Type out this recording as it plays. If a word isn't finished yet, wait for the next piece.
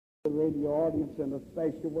The radio audience in a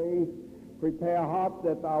special way. Prepare hearts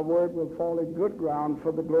that our word will fall in good ground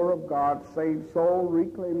for the glory of God. Save soul,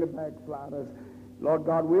 reclaim the backsliders. Lord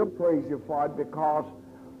God, we'll praise you for it because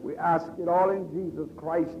we ask it all in Jesus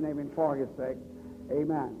Christ's name and for his sake.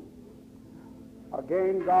 Amen.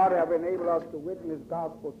 Again, God have enabled us to witness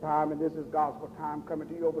gospel time, and this is gospel time coming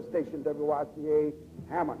to you over station WYCA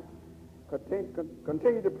Hammond.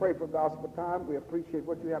 Continue to pray for gospel time. We appreciate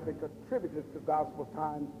what you have been contributed to gospel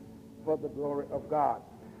time for the glory of God.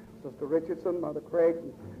 Sister Richardson, Mother Craig,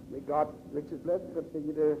 may God richly bless you,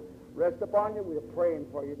 continue to rest upon you. We are praying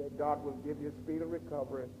for you that God will give you speedy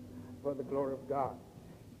recovery for the glory of God.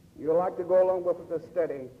 You'd like to go along with us to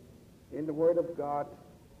study in the Word of God.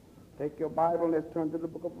 Take your Bible and let's turn to the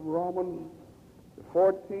book of Romans, the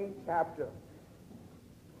 14th chapter.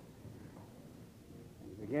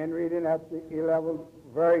 Begin reading at the 11th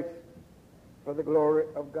verse for the glory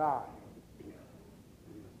of God.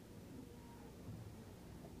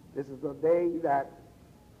 This is the day that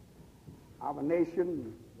our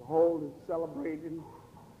nation, the whole, is celebrating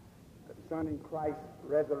concerning Christ's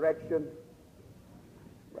resurrection.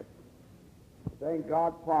 But thank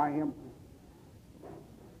God for him,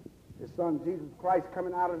 his son Jesus Christ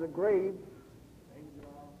coming out of the grave.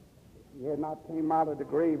 If he had not came out of the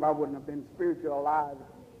grave, I wouldn't have been spiritually alive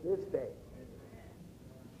this day.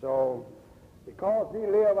 So, because he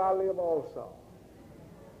lived, I live also.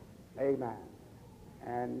 Amen.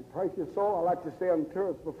 And precious soul, I'd like to say unto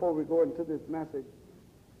us before we go into this message,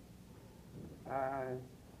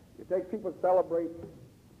 you take people celebrate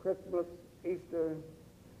Christmas, Easter,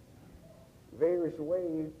 various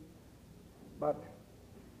ways, but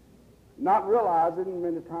not realizing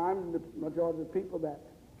many times, the majority of the people, that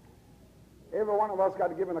every one of us got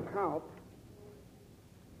to give an account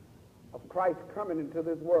of Christ coming into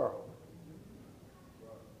this world.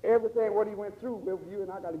 Everything what he went through, you and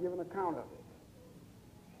I got to give an account of it.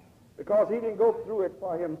 Because he didn't go through it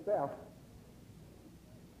for himself.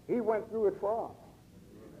 He went through it for us.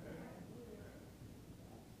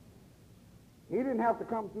 He didn't have to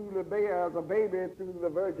come through as a baby through the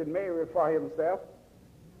Virgin Mary for himself.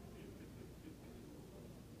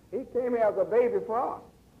 He came as a baby for us.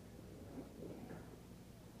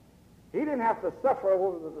 He didn't have to suffer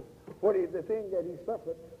the thing that he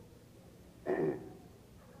suffered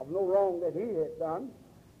of no wrong that he had done.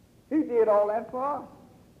 He did all that for us.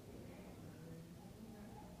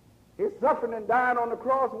 His suffering and dying on the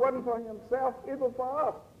cross wasn't for himself, it was for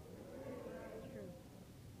us.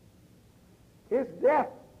 His death,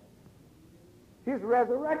 his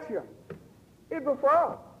resurrection, it was for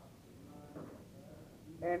us.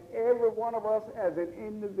 And every one of us as an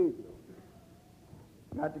individual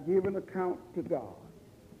got to give an account to God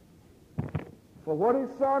for what his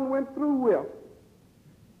son went through with.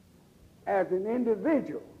 As an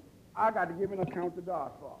individual, I got to give an account to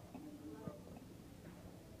God for it.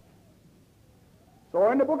 So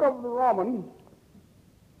in the book of the Romans,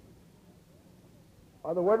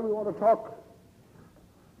 the word we want to talk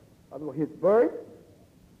about his birth,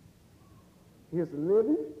 his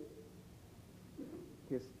living,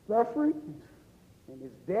 his suffering, and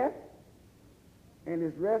his death, and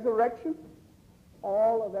his resurrection.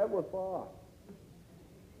 All of that was for us.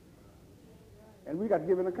 And we got to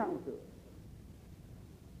give an account to it.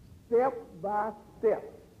 Step by step.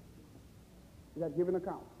 We got to give an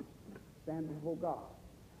account. Stand before God.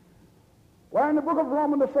 Well, in the book of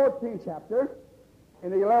Romans, the 14th chapter,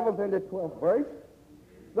 in the 11th and the 12th verse,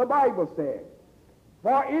 the Bible says,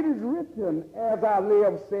 "For it is written, as I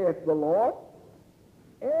live, saith the Lord,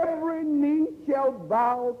 every knee shall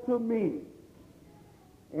bow to me,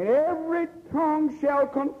 and every tongue shall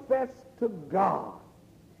confess to God.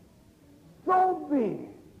 So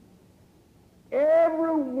then,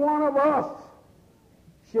 every one of us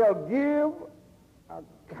shall give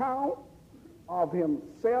account of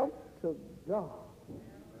himself to God."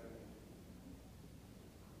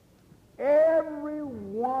 Every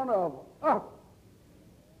one of us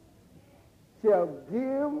shall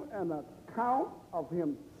give an account of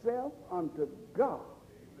himself unto God.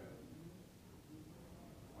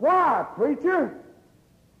 Why, preacher?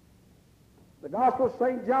 The Gospel of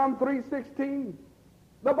St. John 3:16,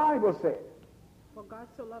 the Bible says, "For God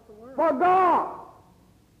so loved the world, for God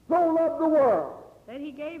so loved the world, that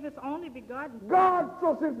he gave his only begotten Son." God,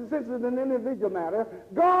 so since it's an individual matter,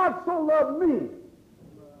 God so loved me.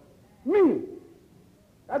 Me.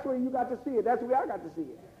 That's where you got to see it. That's where I got to see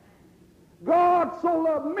it. God so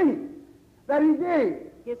loved me that he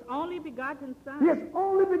gave his only begotten Son. his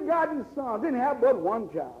only begotten Son. Didn't have but one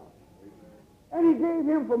child. And he gave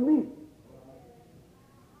him for me.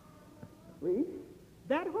 Read.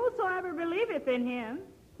 That whosoever believeth in him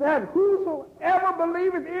that whosoever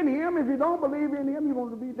believeth in him, if you don't believe in him, you're going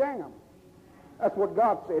to be damned. That's what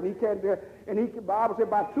God said. He can't, and the Bible said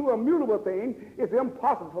by two immutable things, it's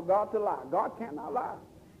impossible for God to lie. God cannot lie.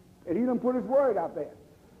 And he done put his word out there.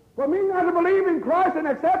 For me not to believe in Christ and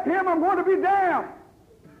accept him, I'm going to be damned.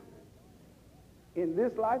 In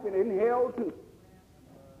this life and in hell too.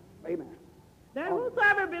 Amen. That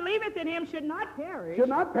whosoever believeth in him should not perish. Should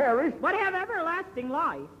not perish. But have everlasting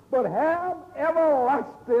life. But have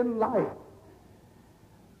everlasting life.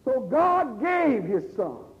 So God gave his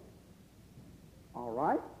son. All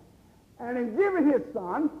right? And in giving his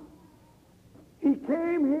son, he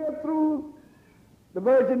came here through the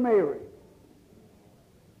Virgin Mary.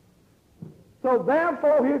 So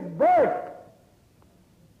therefore his birth,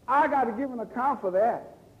 I got to give an account for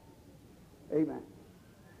that. Amen.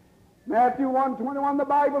 Matthew 1:21, the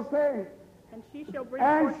Bible says, And she shall bring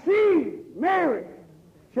and forth, she, Mary,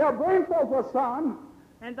 shall bring forth a son,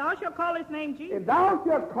 and thou shalt call his name Jesus. and thou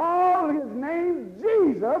shalt call his name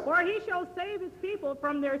Jesus. For he shall save his people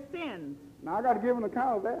from their sins. Now I got to give an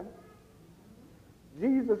account of that.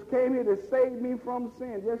 Jesus came here to save me from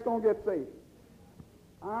sin. Just don't get saved.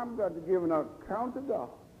 I'm going to give an account to God.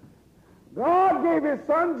 God gave his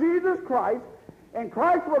son Jesus Christ, and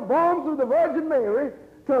Christ was born through the Virgin Mary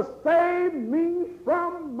to save me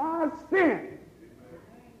from my sin.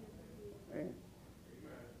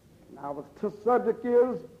 Now the subject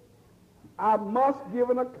is, I must give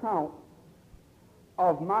an account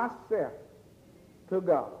of myself to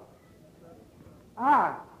God.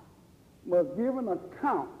 I must give an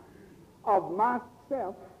account of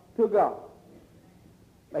myself to God.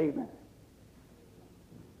 Amen.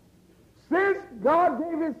 Since God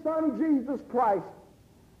gave his son Jesus Christ,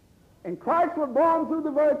 and Christ was born through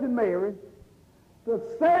the Virgin Mary to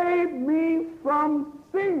save me from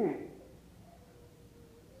sin.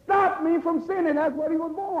 Stop me from sinning. That's what he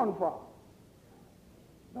was born for.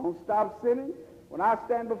 Don't stop sinning. When I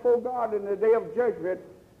stand before God in the day of judgment,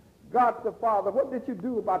 God the Father, what did you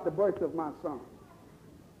do about the birth of my son?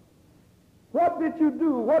 What did you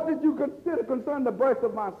do? What did you consider concerning the birth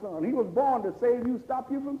of my son? He was born to save you,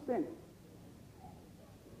 stop you from sinning.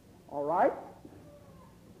 All right?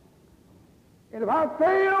 And if I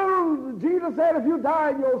fail, Jesus said, if you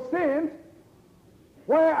die in your sins,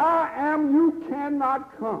 where I am, you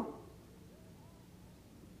cannot come.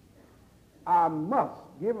 I must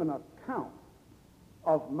give an account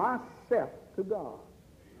of myself to God.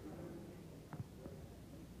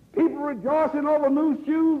 People rejoicing over new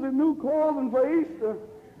shoes and new clothing for Easter.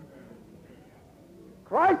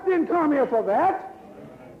 Christ didn't come here for that.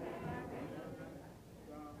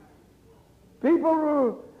 People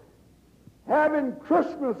were having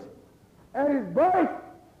Christmas at his birth.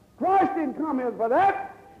 Christ didn't come here for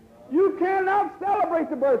that. You cannot celebrate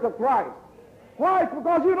the birth of Christ. Why?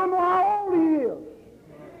 Because you don't know how old he is.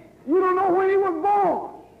 You don't know when he was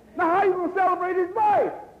born. Now how are you going to celebrate his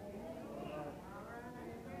birth?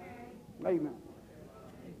 Amen.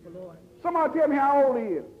 Somebody tell me how old he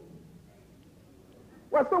is.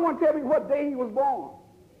 Well, someone tell me what day he was born.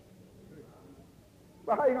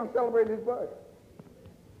 But how are you going to celebrate his birth?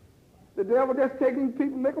 The devil just taking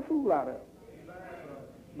people and make a fool out of it.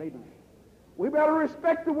 Amen. We better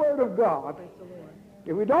respect the word of God.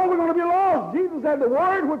 If we don't, we're going to be lost. Jesus said, the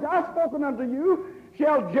word which I've spoken unto you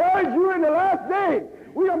shall judge you in the last day.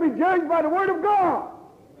 We're going to be judged by the word of God.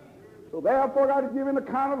 So therefore, I got to give an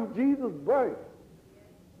account of Jesus' birth.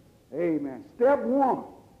 Amen. Step one.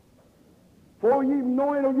 Before you even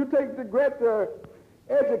know it, you take the great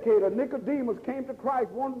educator, Nicodemus, came to Christ,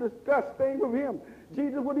 wanted to discuss things with him.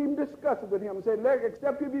 Jesus wouldn't even discuss it with him and said,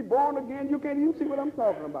 except you be born again, you can't even see what I'm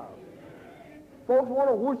talking about. Folks want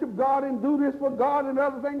to worship God and do this for God and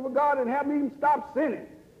other things for God and haven't even stopped sinning.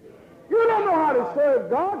 You don't know how to serve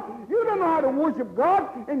God. You don't know how to worship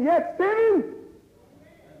God and yet sinning.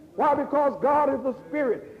 Why? Because God is a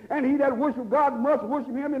spirit. And he that worships God must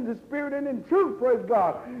worship him in the spirit and in truth, praise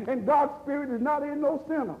God. And God's spirit is not in no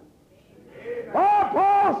sinner. Oh,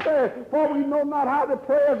 Paul said, for we know not how to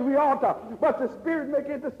pray as we ought to, but the Spirit make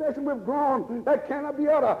intercession with groans that cannot be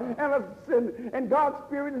uttered. And God's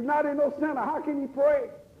Spirit is not in no sinner. How can he pray?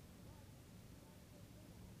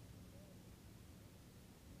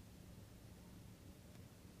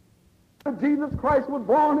 Jesus Christ was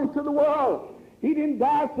born into the world. He didn't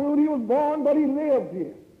die soon. He was born, but he lived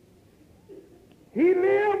here. He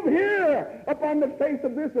lived here upon the face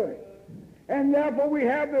of this earth. And therefore we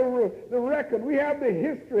have the record, we have the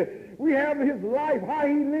history, we have his life, how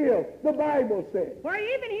he lived, the Bible says. For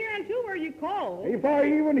even hereunto were you called. For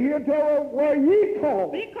even hereunto were ye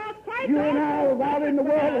called. Because Christ You and I also was out in the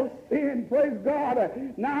suffered world of sin, praise God.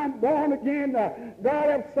 Now I'm born again. God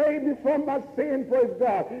has saved me from my sin, praise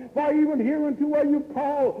God. For even hereunto were you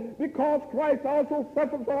called, because Christ also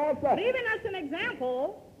suffered for us. leaving us an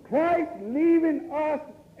example Christ leaving us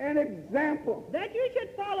an example. that you should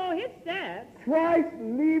follow his steps. Christ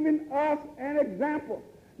leaving us an example.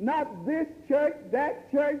 Not this church,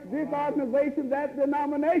 that church, this organization, that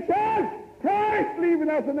denomination. Christ leaving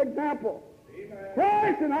us an example.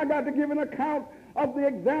 Christ, and I got to give an account of the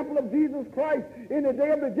example of Jesus Christ in the day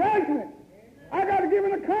of the judgment. I got to give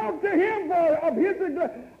an account to him of his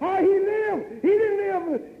how he lived. He didn't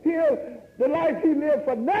live the life he lived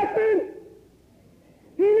for nothing.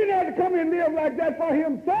 He didn't have to come and live like that for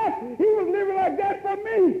himself. He was living like that for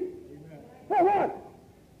me. For what?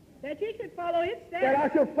 That you should follow his steps. That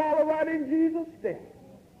I should follow right in Jesus' steps.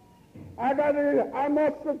 I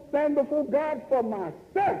must stand before God for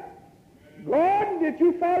myself. God, did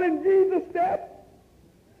you follow in Jesus' steps?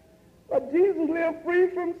 But Jesus lived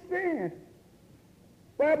free from sin.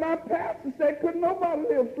 Well, my pastor said, couldn't nobody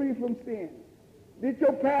live free from sin? Did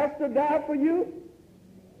your pastor die for you?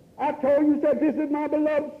 I told you, said, this is my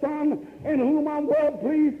beloved son in whom I'm well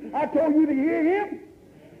pleased. I told you to hear him.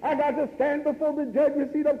 I got to stand before the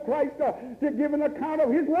judgment seat of Christ to give an account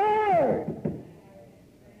of his word.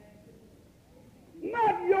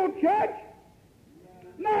 Not your church,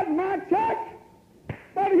 not my church,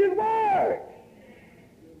 but his word.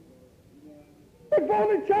 Before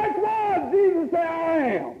the church was, Jesus said, I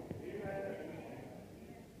am.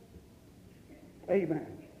 Amen.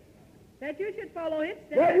 That you should follow his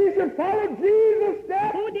steps. That you should follow Jesus'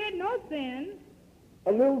 steps. Who did no sin.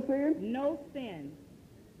 A little sin. No sin.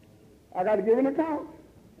 I got to give an account.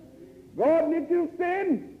 God, did you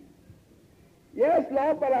sin? Yes,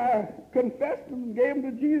 Lord, but I confessed him and gave him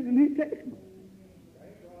to Jesus, and he takes me.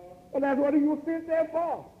 Well, that's what he was sent there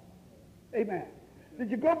for. Amen.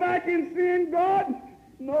 Did you go back in sin, God?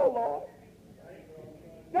 No, Lord.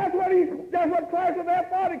 That's what Christ was there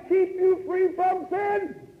for, to keep you free from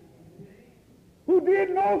sin. Who did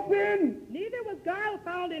no sin? Neither was guile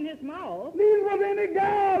found in his mouth. Neither was any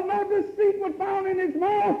guile, no deceit was found in his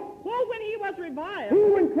mouth. Who, when he was reviled,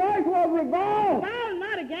 Who, when Christ was reviled, found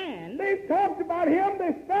not again. they talked about him.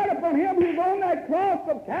 They spat upon him. He was on that cross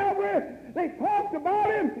of Calvary. They talked about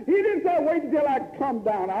him. He didn't say, wait until I come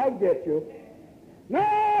down. I'll get you. No,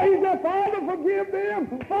 he said, Father, forgive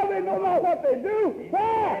them, for they know not what they do.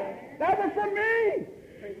 Why? That was for me.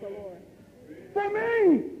 Praise the Lord. For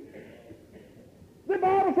me. The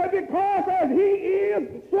Bible said, because as he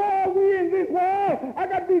is, so are we in this world. I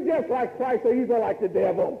got to be just like Christ, or he's like the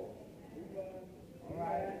devil.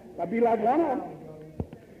 I'll be like one of them.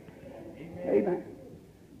 Amen.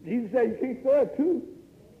 Jesus said, you can't serve two.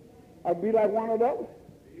 I'll be like one of those.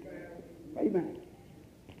 Amen.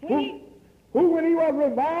 Who, when he was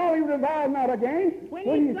reviled, he reviled not again.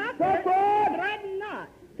 When he suffered, threatened not.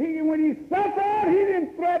 When he suffered, he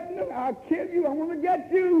didn't threaten. I'll kill you. I'm going to get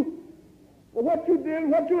you. For what you did,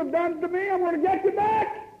 what you have done to me, I'm going to get you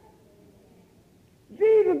back.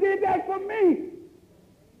 Jesus did that for me.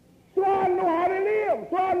 So I know how to live.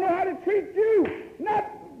 So I know how to treat you. Not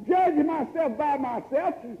judge myself by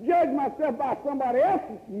myself. Judge myself by somebody else.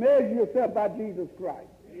 Measure yourself by Jesus Christ.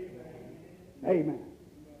 Amen.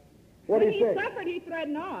 What When did he say? suffered, he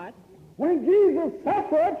threatened not. When Jesus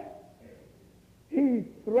suffered, he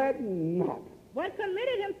threatened not. But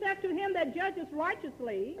committed himself to him that judges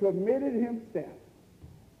righteously. Committed himself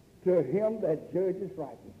to him that judges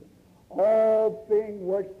righteously. All things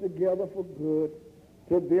work together for good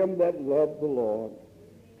to them that love the Lord,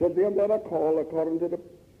 to them that are called according to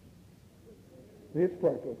his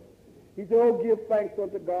purpose. He said, oh, give thanks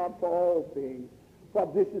unto God for all things, for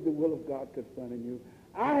this is the will of God concerning you.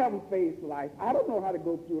 I haven't faced life. I don't know how to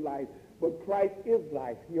go through life, but Christ is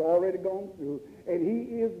life. He already gone through, and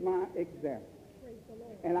he is my example.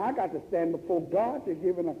 And I got to stand before God to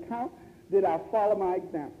give an account. Did I follow my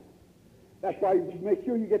example? That's why you make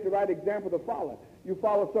sure you get the right example to follow. You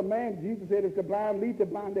follow some man. Jesus said, if the blind lead the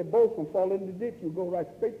blind, they both can fall in the ditch. You go right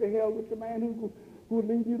straight to hell with the man who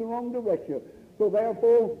leads you the wrong direction. So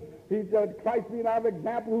therefore, he said, Christ being our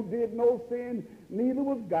example, who did no sin, neither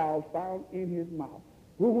was guile found in his mouth.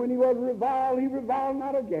 Who, when he was reviled, he reviled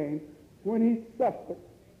not again. When he suffered,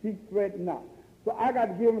 he threatened not. So I got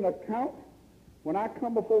to give an account. When I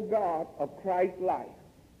come before God of Christ's life,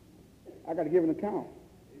 I got to give an account.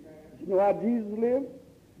 You know how Jesus lived?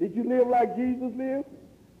 Did you live like Jesus lived?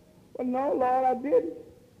 Well, no, Lord, I didn't.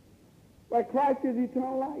 But Christ is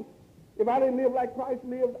eternal life. If I didn't live like Christ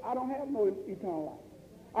lived, I don't have no eternal life.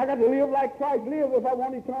 I got to live like Christ lived if I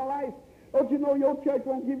want eternal life. Don't you know your church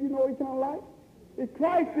won't give you no eternal life? It's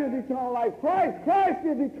Christ is eternal life. Christ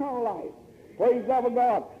is eternal life. Praise our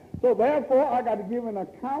God. So therefore, I got to give an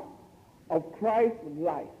account of Christ's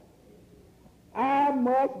life. I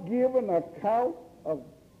must give an account of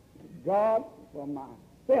God for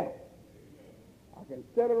myself. I can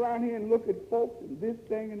sit around here and look at folks and this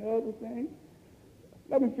thing and the other thing.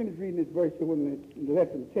 Let me finish reading this verse here in the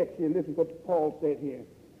lesson text here, and listen to what Paul said here.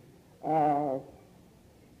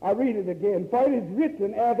 I read it again. For it is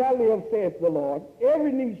written, as I live, saith the Lord,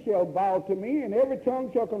 every knee shall bow to me, and every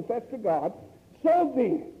tongue shall confess to God. So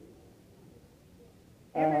then,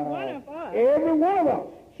 every one of us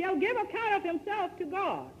shall give account of himself to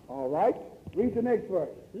God. All right. Read the next verse.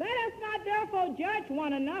 Let us not therefore judge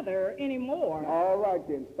one another anymore. All right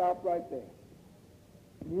then. Stop right there.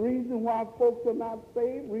 The reason why folks are not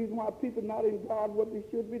saved, the reason why people are not in God what they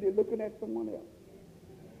should be, they're looking at someone else.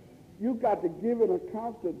 You got to give an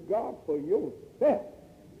account to God for yourself.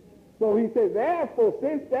 So he says, therefore,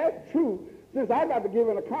 since that's true, since I got to give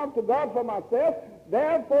an account to God for myself,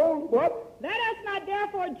 therefore, what? Let us not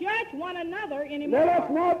therefore judge one another anymore. Let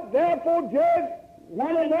us not therefore judge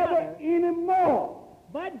one another anymore.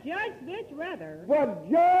 But judge this rather. But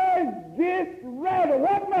judge this rather.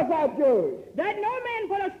 What must I judge? That no man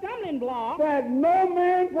put a stumbling block. That no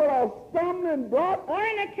man put a stumbling block. Or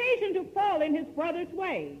an occasion to fall in his brother's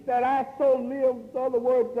way. That I so live, in other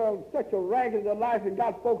words, such a ragged life and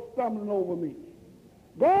got folks stumbling over me.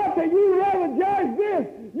 God said, you rather judge this.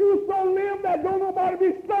 You so live that don't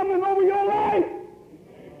nobody be stumbling over your life.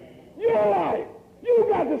 Your life. You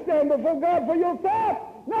got to stand before God for yourself.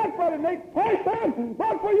 Not for the next person,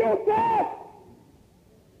 but for yourself.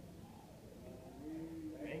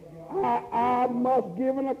 I must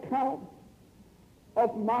give an account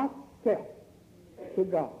of myself to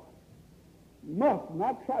God. Must,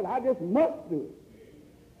 not try. I just must do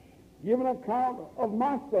it. Give an account of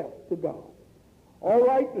myself to God. All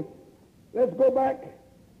right, let's go back.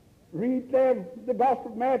 Read there the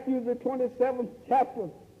Gospel of Matthew, the 27th chapter,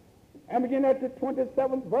 and begin at the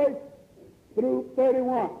 27th verse through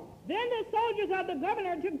 31. Then the soldiers of the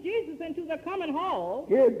governor took Jesus into the common hall.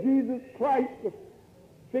 Here Jesus Christ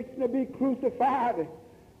fixing to be crucified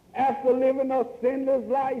after living a sinless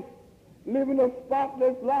life, living a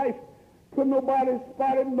spotless life. Could nobody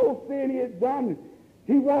spot him, no sin he had done.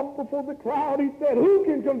 He walked before the crowd. He said, who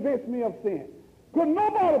can convince me of sin? Could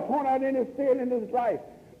nobody point out any sin in his life?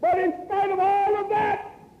 But in spite of all of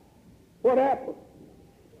that, what happened?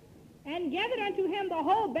 And gathered unto him the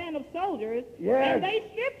whole band of soldiers, yes. And they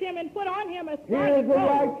stripped him and put on him a Here's scarlet a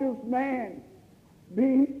robe. righteous man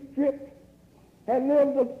being stripped, had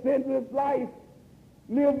lived a sinless life,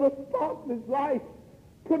 lived a spotless life.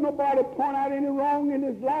 Could nobody point out any wrong in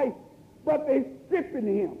his life, but they stripping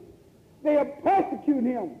him. They are persecuting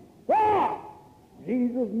him. Why?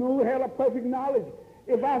 Jesus knew, had a perfect knowledge.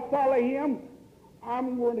 If I follow him,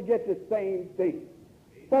 I'm going to get the same thing.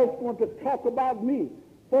 Folks want to talk about me.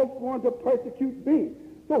 Folks want to persecute me.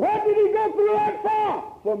 So what did he go through that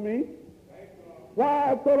for? For me.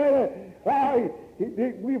 Why? So that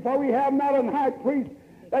for we have not a high priest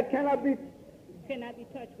that cannot be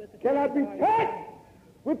touched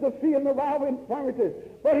with the feeling of our infirmities.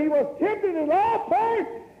 But he was tempted in all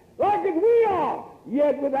points like as we are,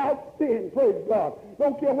 yet without sin. Praise God.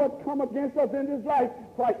 Don't care what come against us in this life.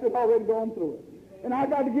 Christ has already gone through it. And I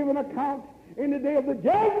got to give an account in the day of the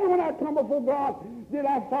judgment when I come before God. Did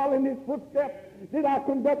I follow in his footsteps? Did I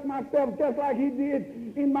conduct myself just like he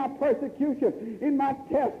did in my persecution, in my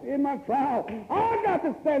test, in my trial? I got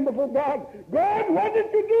to stand before God. God, what did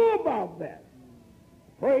you do about that?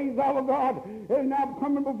 Praise our God. And now I'm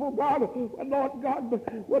coming before God. Lord God,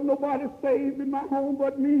 wasn't nobody saved in my home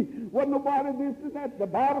but me. Wasn't nobody this and that. The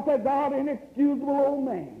Bible said God an inexcusable old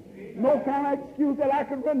man. No kind of excuse that I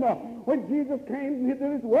could render. When Jesus came into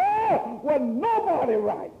this world, was nobody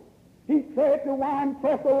right. He tread the wine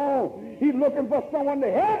press alone. He's looking for someone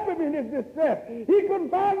to help him in his distress. He couldn't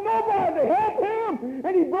find nobody to help him.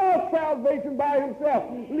 And he brought salvation by himself,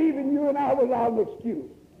 leaving you and I without an excuse.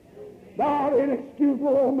 God,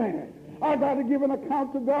 inexcusable old man. I got to give an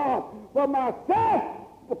account to God for myself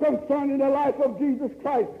concerning the life of Jesus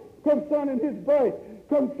Christ, concerning his birth,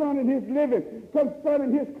 concerning his living,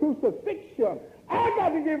 concerning his crucifixion. I got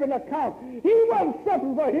to give an account. He wasn't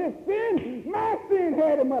suffering for his sin. My sin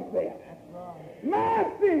had him up there. My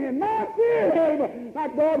sin had him up. Now,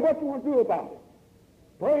 God, what you want to do about it?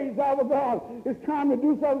 Praise our God. It's time to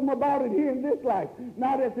do something about it here in this life,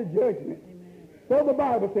 not at the judgment. Amen. So the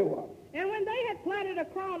Bible said what? And when they had planted a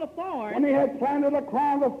crown of thorns, When he had planted a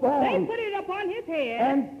crown of they thorns put it upon his head.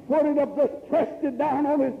 and put it up, just pressed it down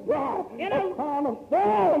on his brow. And A a- crown of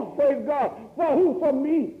thorns, praise God. For who? For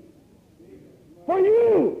me. For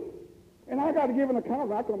you. And I got to give an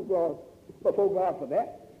account. I come before God for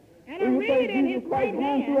that. And Do a you reed think in Jesus his Christ right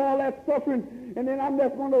going through hand. all that suffering, and then I'm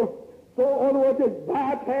just going to so in other words, just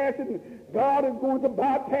bypass it, and God is going to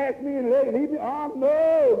bypass me and let it leave me? Oh,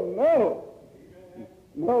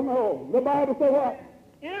 no. The Bible says what?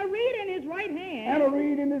 And a reed in his right hand. And a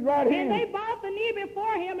reed in his right And they hand. bowed the knee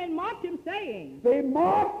before him and mocked him, saying, They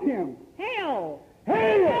mocked him. Hail, Hail,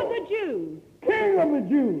 King of the Jews. King of the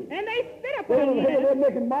Jews. And they spit They upon were him.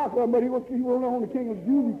 making mock of him, but he was only the King of the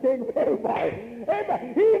Jews. He king of everybody.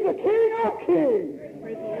 Amen. He's the King of kings.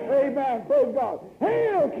 Amen. Praise God.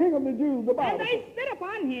 Hail, King of the Jews. The And Bible. they spit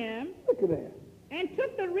upon him Look at that. and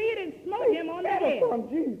took the reed and smote him on the That head. was from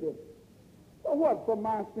Jesus. For what? For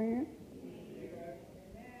my sin.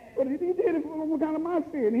 But he did it for kind of my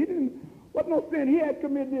sin. He didn't, what no sin he had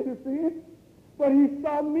committed a sin, but he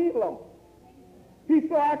saw me lost. He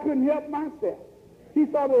saw I couldn't help myself. He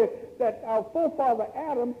saw that our forefather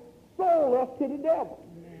Adam sold us to the devil.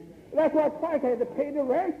 That's why Christ had to pay the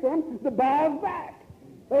ransom to buy us back.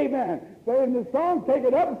 Amen. So in the song, take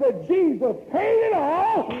it up and say, Jesus paid it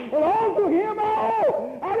all, and all to him I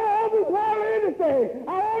owe. I don't owe this world anything.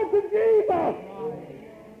 I owe it to Jesus.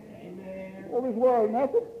 Owe this world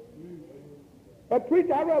nothing. But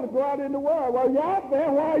preacher, I'd rather go out in the world. Well, you're out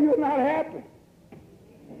there. Why are you not happy?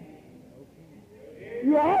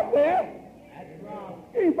 You're out there.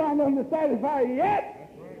 You ain't found nothing to satisfy you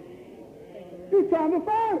yet. You're trying to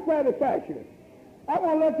find satisfaction. I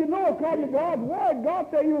want to let you know, according to God's word, God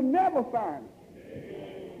said you'll never find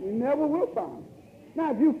it. You never will find it.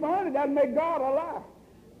 Now, if you find it, that'll make God a lie.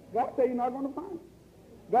 God said you're not going to find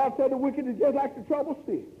it. God said the wicked is just like the troubled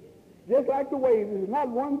sea, just like the waves. It's not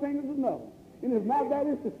one thing, it's another. And it's not that,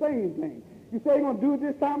 it's the same thing. You say you're going to do it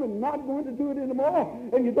this time and not going to do it anymore,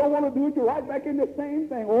 and you don't want to do it, you're right back in the same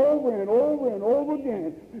thing over and over and over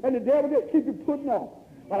again. And the devil just keeps you putting off.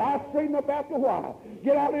 But I straighten up after a while.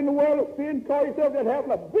 Get out in the world of sin, call yourself that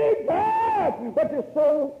having a big time. But your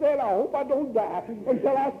soul said, I hope I don't die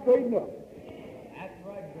until I straighten up. That's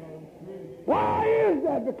right, brother. Why is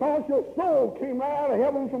that? Because your soul came right out of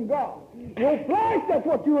heaven from God. Your flesh, that's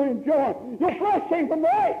what you're enjoying. Your flesh came from the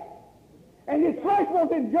earth. And his flesh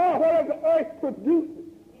wants to enjoy whatever the earth produces.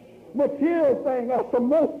 Material thing, some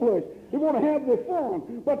more flesh. They want to have their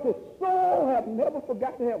fun. But the soul has never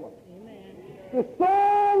forgotten heaven. The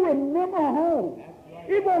soul remember home.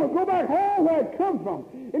 It want to go back home where it come from.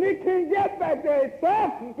 And it can't get back there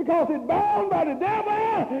itself because it's bound by the devil.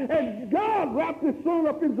 And God wrapped his soul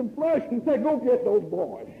up in some flesh and said, go get those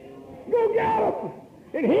boys. Go get them.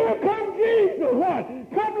 And here comes Jesus. What?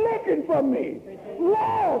 Come looking for me.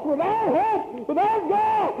 Lost, without hope, without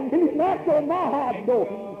God. And he knocks on my heart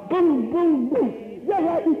door. Boom, boom, boom. Just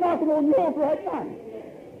like he's knocking on yours right now.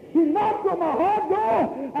 He knocked on my heart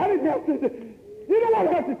door. I didn't have to. You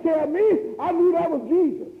don't have to tell me. I knew that was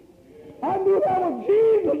Jesus. I knew that was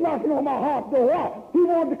Jesus knocking on my heart door. He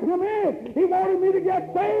wanted to come in. He wanted me to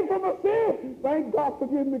get saved from a sin. Thank God for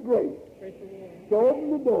giving me grace. So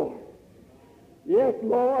open the door. Yes,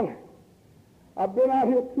 Lord. I've been out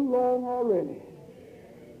here too long already.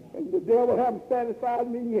 And the devil hasn't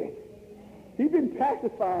satisfied me yet. He's been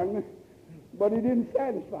pacifying me, but he didn't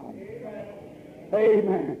satisfy me.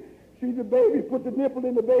 Amen. See the baby, put the nipple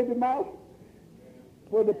in the baby's mouth.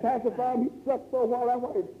 For the pacifier, he sucks for a while. That's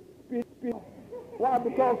why it spit. Why?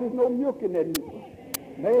 Because there's no milk in that nipple.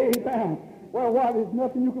 Amen. Well, why? There's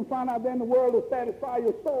nothing you can find out there in the world to satisfy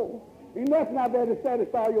your soul. Ain't nothing out there to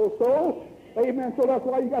satisfy your soul. Amen. So that's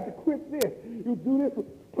why you got to quit this. You do this,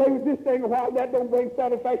 play with this thing a while. That don't bring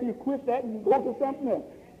satisfaction. You quit that and you go to something else.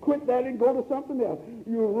 Quit that and go to something else.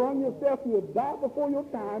 You run yourself, you'll die before your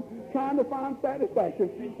time trying to find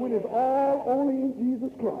satisfaction when it's all only in Jesus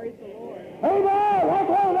Christ. Amen. What's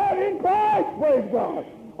all that in Christ? Praise God.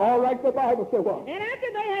 All right, the Bible said what? And after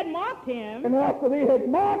they had mocked him, And after they had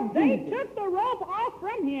mocked they Jesus, took the robe off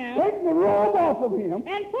from him taking the robe off of him,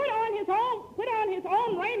 and put on his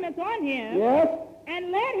own raiments on him, yes,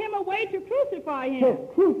 and led him away to crucify him. to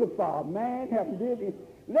crucify man, have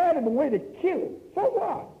led him away to kill him. For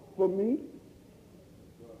what? For me?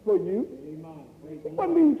 For you? It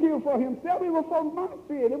wasn't being killed for himself. It was for my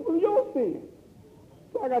sin. It was your sin.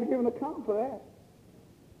 So I got to give an account for that.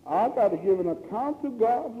 I got to give an account to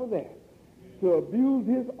God for that. To abuse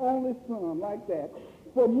his only son like that.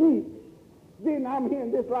 For me. Then I'm here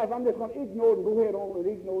in this life. I'm just going to ignore it and go ahead on and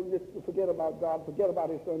ignore and just forget about God, forget about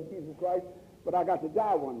his son Jesus Christ. But I got to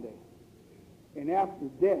die one day. And after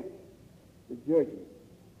death, The judgment.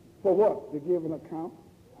 For what? To give an account.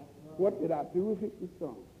 What did I do with his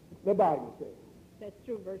son? The Bible says. That's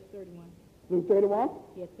true, verse 31. Through 31?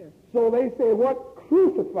 Yes, sir. So they say, what?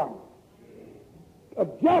 Crucify a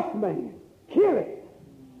just man. Kill it.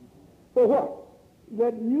 For what?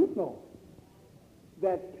 Letting you know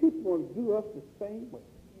that people will do us the same way.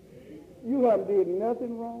 You haven't did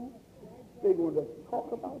nothing wrong. They're going to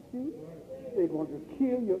talk about you. They're going to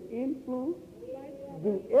kill your influence.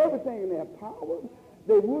 Do everything in their power.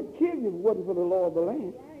 They would kill you if it wasn't for the law of the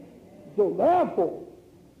land. So therefore,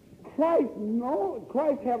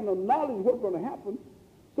 Christ having the knowledge of what's going to happen,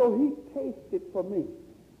 so he tasted for me.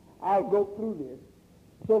 I'll go through this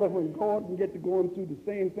so that when God can get to going through the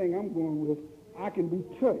same thing I'm going with, I can be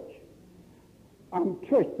touched. I'm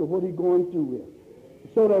touched of what he's going through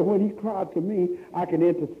with. So that when he cried to me, I can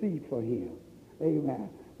intercede for him. Amen.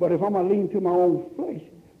 But if I'm going to lean to my own flesh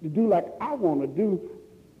to do like I want to do,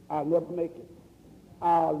 I'll never make it.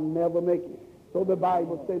 I'll never make it. So the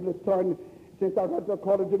Bible says, let's turn, since I got to,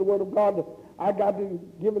 according to the word of God, I got to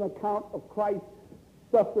give an account of Christ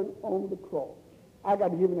suffering on the cross. I got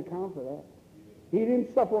to give an account for that. He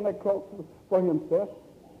didn't suffer on that cross for himself.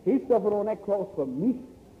 He suffered on that cross for me.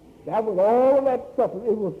 That was all of that suffering.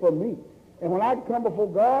 It was for me. And when I come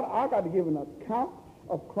before God, I got to give an account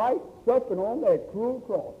of Christ suffering on that cruel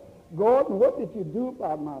cross. Gordon, what did you do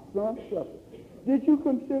about my son's suffering? Did you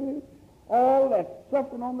consider all that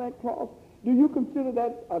suffering on that cross? Do you consider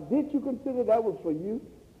that, did you consider that was for you?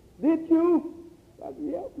 Did you?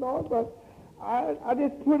 Yes, Lord, but I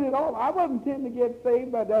just put it on. I wasn't intending to get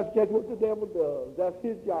saved, but that's just what the devil does. That's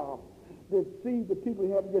his job. To see the people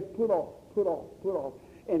he have just put off.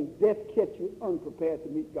 And death catch you unprepared to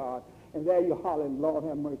meet God. And there you're hollering, Lord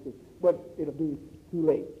have mercy. But it'll be too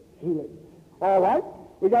late. All right?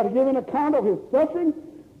 We got to give an account of his suffering.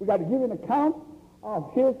 We got to give an account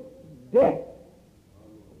of his death.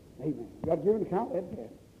 Amen. We got to give an account of that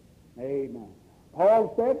death. Amen.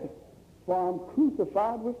 Paul said, for I'm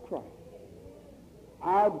crucified with Christ.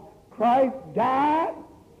 Christ died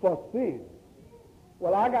for sin.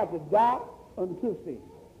 Well, I got to die unto sin.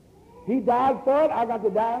 He died for it, I got to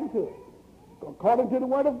die unto it. According to the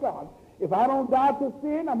word of God. If I don't die to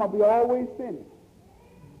sin, I'm going to be always sinning.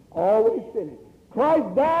 Always sinning.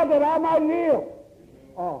 Christ died that I might live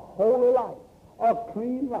a holy life, a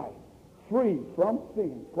clean life, free from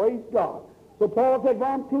sin. Praise God. So Paul said,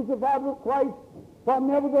 I'm crucified with Christ, for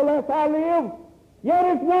nevertheless I live. Yet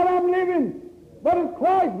it's not I'm living, but it's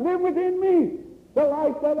Christ live within me. The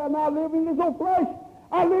life that I now live in is no flesh.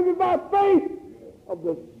 I live in by faith of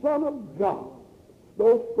the Son of God.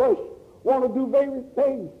 Those flesh want to do various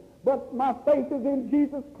things, but my faith is in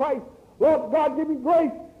Jesus Christ. Lord God, give me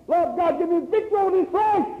grace. Lord God, give me victory over this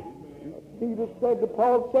flesh. Peter said,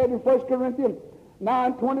 Paul said in 1 Corinthians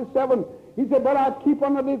 9:27, he said, but I keep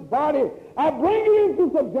under this body. I bring it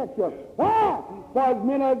into subjection. Why? For as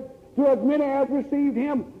many as received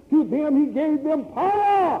him, to them he gave them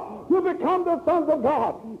power to become the sons of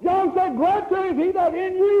God. John said, greater is he that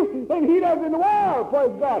in you than he that is in the world.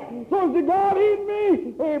 Praise God. So as the God in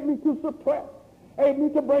me, aid me to suppress, aid me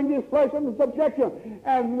to bring this flesh under subjection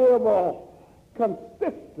and live a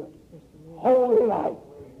consistent, holy life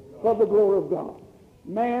for the glory of God.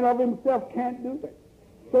 Man of himself can't do it.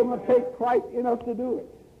 So it's going to take Christ in us to do it.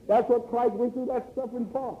 That's what Christ went through that suffering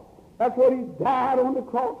for. That's what he died on the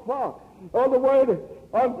cross for. Other word,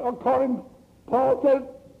 according, Paul says,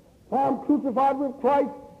 if I'm crucified with Christ,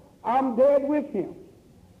 I'm dead with him.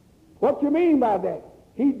 What you mean by that?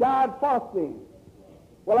 He died for sin.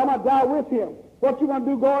 Well, I'm going to die with him. What you going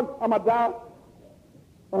to do, God? I'm going to die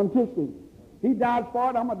unto sin. He died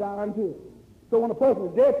for it, I'm going to die unto it. So when a person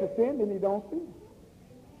is dead to sin, then he don't sin.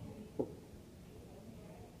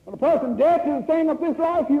 When a person dead to the thing of this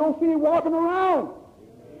life, he don't see him walking around.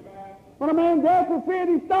 When a man dead to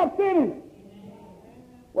sin, he stops sinning.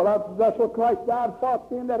 Well, that's what Christ died for,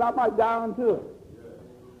 sin, that I might die unto it.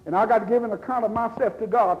 And I got to give an account of myself to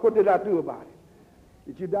God. What did I do about it?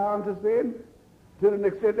 Did you die unto sin to the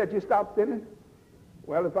extent that you stopped sinning?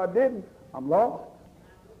 Well, if I didn't, I'm lost.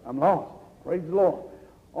 I'm lost. Praise the Lord.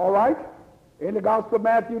 All right. In the Gospel of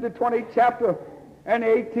Matthew, the 20th chapter, and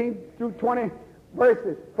 18 through 20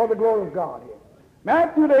 verses for the glory of God here.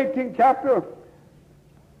 Matthew, the 18th chapter,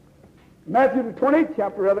 Matthew, the 20th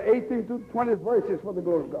chapter, rather, 18 through 20 verses for the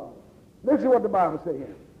glory of God. Listen to what the Bible says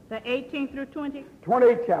here. The 18 through 20?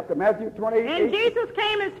 28th chapter, Matthew 28. And Jesus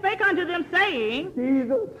came and spake unto them, saying,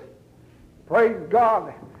 Jesus, praise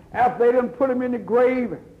God, after they done put him in the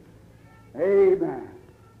grave, amen.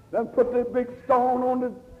 Then put the big stone on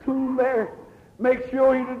the tomb there, make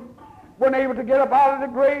sure he wasn't able to get up out of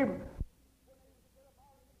the grave.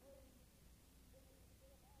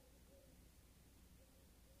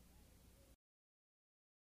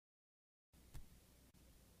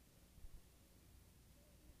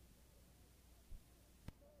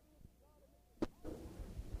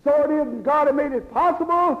 So it is God has made it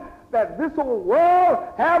possible that this old world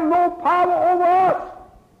have no power over us.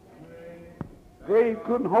 Grave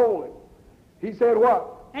couldn't hold it. He said what?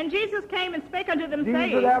 And Jesus came and spake unto them, Jesus,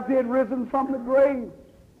 saying, after he had risen from the grave,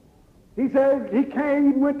 he said, he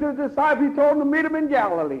came, he went to his disciples, he told them to meet him in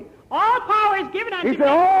Galilee. all power is given unto He me. said,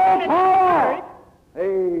 all in power.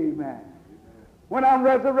 Amen. When I'm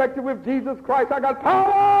resurrected with Jesus Christ, I got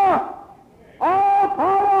power. All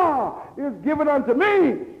power is given unto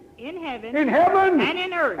me. In heaven. In heaven. And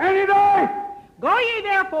in earth. And in earth. Go ye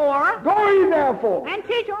therefore. Go ye therefore. And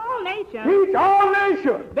teach all nations. Teach all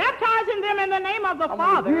nations. Baptizing them in the name of the I'm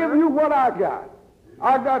Father. going to give you what I got.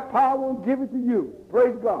 I got power and give it to you.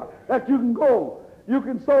 Praise God. That you can go. You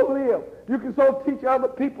can so live. You can so teach other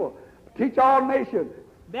people. Teach all nations.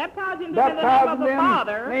 Baptizing them in the name of the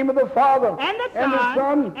Father. Name of the Father. And the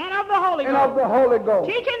Son. And of the Holy And Ghost. of the Holy Ghost.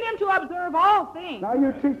 Teaching them to observe all things. Now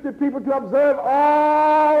you teach the people to observe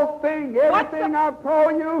all things. Everything I've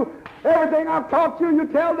told you, everything I've taught you, you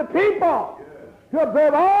tell the people to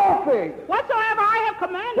observe all things. Whatsoever I have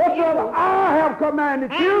commanded Whatsoever you. I have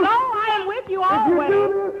commanded And you. lo, I am with you If you always.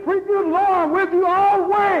 do this, preach you, Lord, I'm with you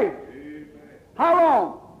always. How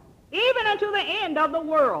long? Even unto the end of the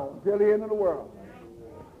world. Till the end of the world.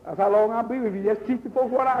 That's how long I'll be with you. Just teach the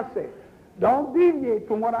folks what I say. Don't deviate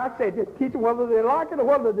from what I say. Just teach them whether they like it or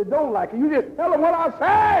whether they don't like it. You just tell them what I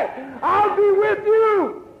say. I'll be with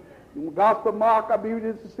you. In the Gospel of Mark, I believe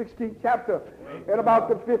this is the 16th chapter, and about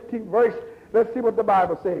the 15th verse. Let's see what the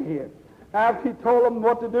Bible says here. After he told them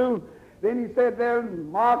what to do, then he said there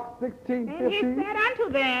in Mark 16, And 15. he said unto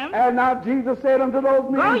them, And now Jesus said unto those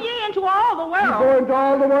men, Go ye into all the you go world, into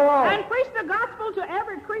all the world. and preach the gospel to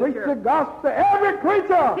every Preach the creature. gospel to every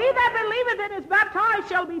creature. He that believeth and is baptized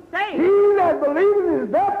shall be saved. He that believeth and is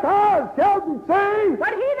baptized shall be saved.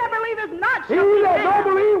 But he that believeth not He shall be that don't damned.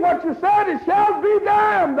 believe what you said, it shall be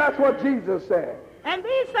damned. That's what Jesus said. And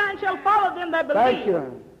these signs shall follow them that believe. Thank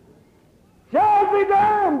you. Shall be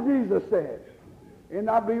damned, Jesus said. And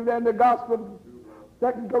I believe that in the Gospel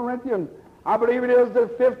of 2 Corinthians, I believe it is the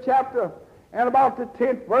 5th chapter, and about the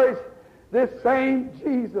 10th verse, this same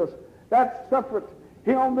Jesus that suffered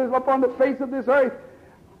here on this, upon the face of this earth,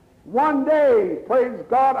 one day, praise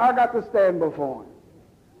God, I got to stand before him.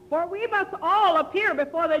 For we must all appear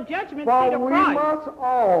before the judgment seat For of we Christ. must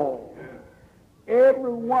all,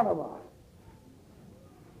 every one of us,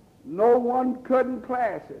 no one cutting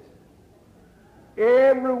classes,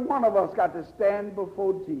 every one of us got to stand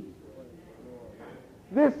before Jesus.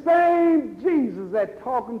 This same Jesus that's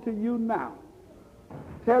talking to you now,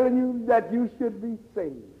 telling you that you should be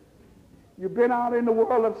saved. You've been out in the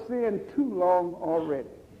world of sin too long already.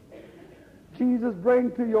 Jesus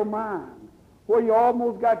brings to your mind where you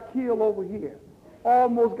almost got killed over here,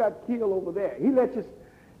 almost got killed over there. He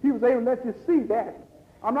was able to let you see that.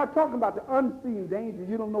 I'm not talking about the unseen danger.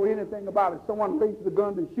 You don't know anything about it. Someone raises a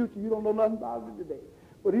gun to shoot you. You don't know nothing about it today.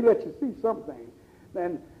 But he let you see something.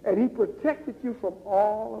 And he protected you from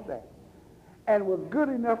all of that. And was good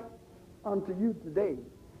enough unto you today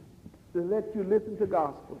to let you listen to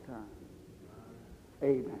gospel time.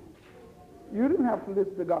 Amen. You didn't have to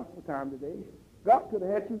listen to gospel time today. God could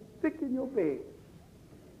have had you sick in your bed.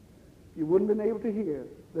 You wouldn't have been able to hear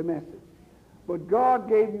the message. But God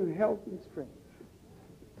gave you health and strength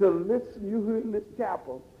to listen, you who in this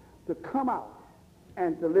chapel, to come out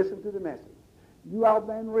and to listen to the message. You out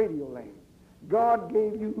there in radio land, God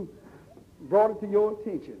brought it to your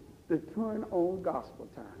attention to turn on gospel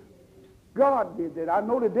time. God did that. I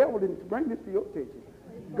know the devil didn't bring this to your attention.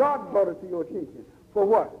 God brought it to your attention. For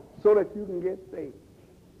what? So that you can get saved.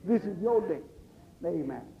 This is your day.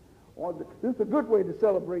 Amen. This is a good way to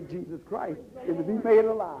celebrate Jesus Christ, is to be made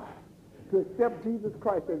alive, to accept Jesus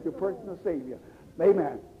Christ as your personal Savior.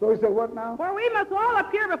 Amen. So he said, what now? For we must all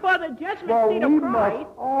appear before the judgment For seat we of Christ, must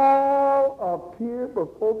all appear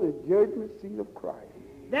before the judgment seat of Christ.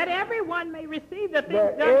 that everyone may receive the things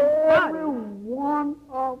That done in his every body. one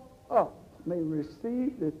of us may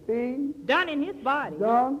receive the things Done in his body.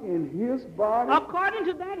 done in his body According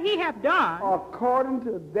to that he hath done, according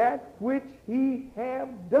to that which he have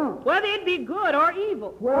done. whether it be good or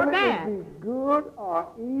evil or Whether bad. it be good or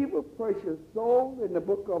evil, precious soul, in the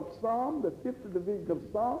book of Psalm, the 5th division of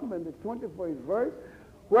Psalm, and the 21st verse,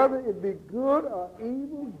 whether it be good or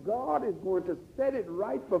evil, God is going to set it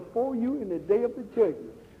right before you in the day of the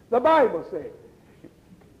judgment. The Bible says,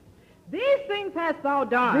 These things hast thou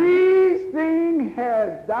done, these things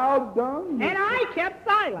hast thou done. and I kept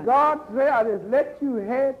silent. God said, I just let you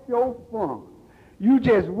have your fun. You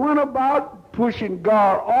just went about pushing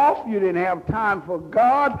God off. You didn't have time for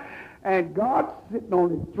God. And God sitting on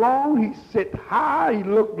his throne. He sit high. He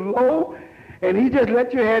looked low. And he just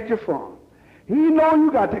let you have your fun. He know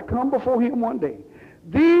you got to come before him one day.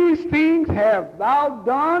 These things have thou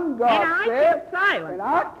done, God said. And I kept silent. And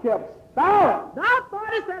I kept silent. Thou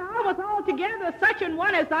thoughtest that I was altogether such an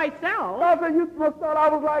one as thyself. God said, you must thought I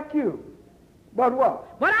was like you. But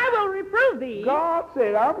what? But I will reprove thee. God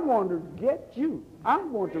said, I'm going to get you. I'm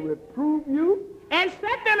going to reprove you. And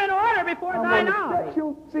set them in order before thine I'm eyes. going to set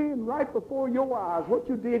your sin right before your eyes. What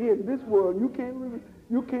you did here in this world, you can't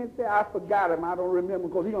say, I forgot him, I don't remember,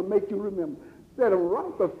 because he's going to make you remember. Set him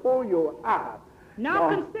right before your eyes. Now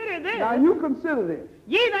consider this. Now you consider this.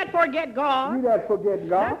 Ye that forget God. You that forget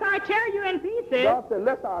God. Lest I tear you in pieces. God said,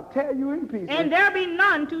 lest I tear you in pieces. And there be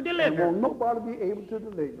none to And deliver. won't nobody be able to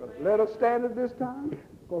deliver. Let us stand at this time,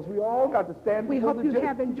 because we all got to stand We before hope the you judge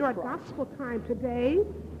have of enjoyed Christ. gospel time today.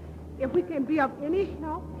 If we can be of any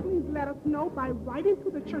help, please let us know by writing to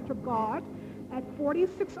the Church of God at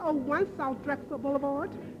 4601 South Drexel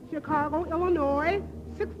Boulevard, Chicago, Illinois,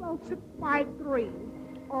 60653.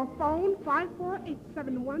 Or phone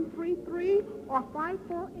 548-7133 or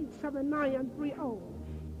 548-7930.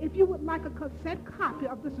 If you would like a cassette copy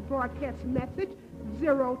of this broadcast message,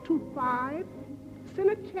 025, send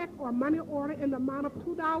a check or money order in the amount of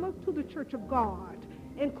 $2 to the Church of God.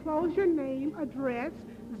 Enclose your name, address,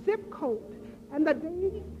 zip code, and the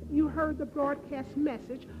day you heard the broadcast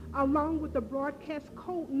message, along with the broadcast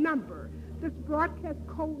code number. This broadcast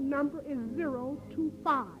code number is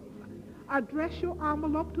 025. Address your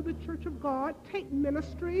envelope to the Church of God, Tate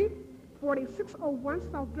Ministry, 4601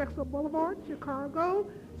 South Drexel Boulevard, Chicago,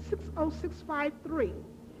 60653.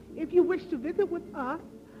 If you wish to visit with us,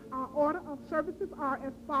 our order of services are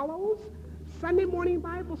as follows. Sunday morning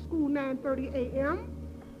Bible school, 9:30 a.m.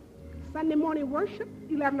 Sunday morning worship,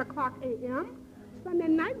 11 o'clock a.m. Sunday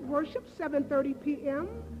night worship, 7:30 p.m.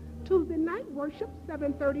 Tuesday night worship,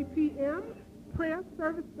 7:30 p.m. Prayer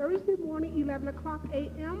service Thursday morning, 11 o'clock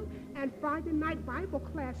a.m. and Friday night Bible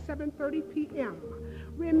class, 7:30 p.m.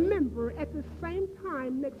 Remember, at the same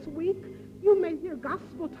time next week, you may hear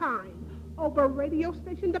Gospel Time over radio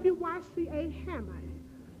station WYCA Hammond.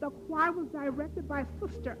 The choir was directed by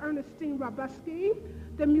Sister Ernestine Robuski.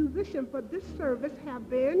 The musicians for this service have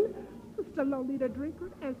been Sister Lolita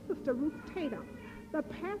Drinkard and Sister Ruth Tatum. The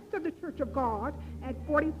pastor of the Church of God at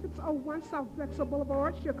 4601 South Drexel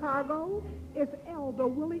Boulevard, Chicago, is Elder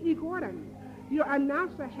Willie E. Gordon. Your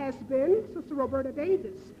announcer has been Sister Roberta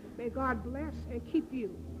Davis. May God bless and keep you.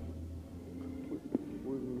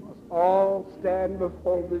 We must all stand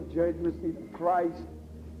before the judgment seat of Christ,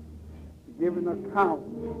 give an account.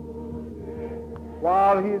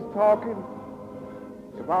 While he's talking,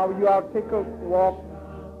 if I were you, I'd take a walk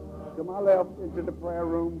to my left into the prayer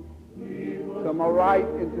room, to my right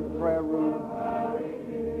into the prayer room.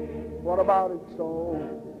 What about it, soul?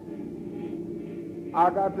 I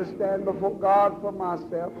got to stand before God for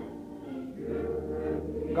myself.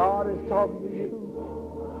 God is talking to you.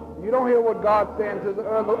 You don't hear what God's saying to the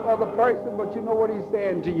other person, but you know what he's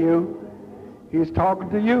saying to you. He's talking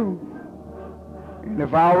to you. And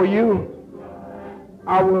if I were you,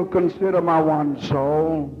 I will consider my one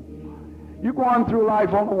soul. You're going through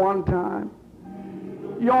life only one time.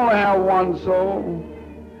 You only have one soul.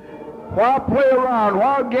 Why play around?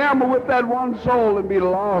 Why gamble with that one soul and be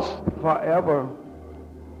lost forever?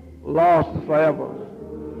 Lost forever.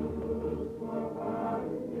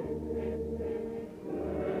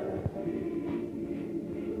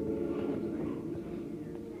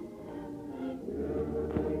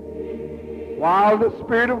 While the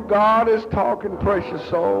Spirit of God is talking, precious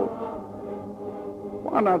soul,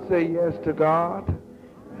 why not say yes to God?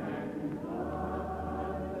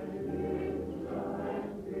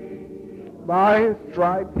 By his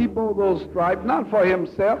stripes, he bore those stripes, not for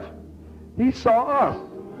himself. He saw us.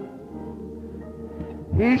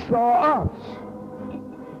 He saw us.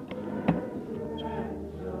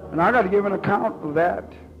 And I got to give an account of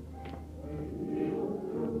that.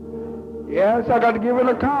 Yes, I got to give an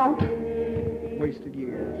account. Wasted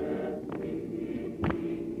years.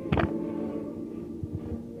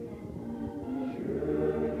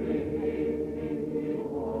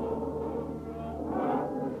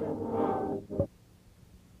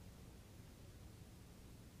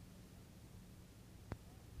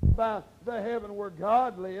 By the heaven where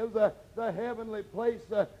God lives, the heavenly place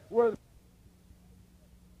where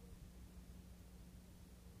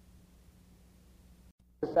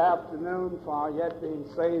This afternoon, for yet being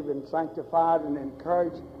saved and sanctified and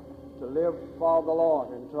encouraged to live for the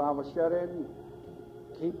Lord. And to our shut-in,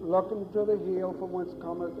 keep looking to the hill from whence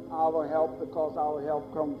cometh our help, because our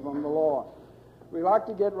help comes from the Lord. We like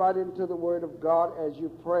to get right into the Word of God as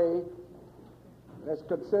you pray. Let's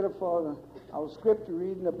consider for our scripture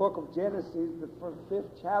reading the book of Genesis, the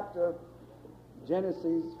 5th chapter,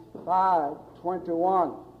 Genesis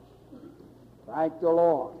 5:21. Thank the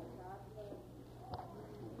Lord.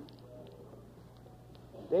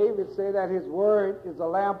 David said that his word is a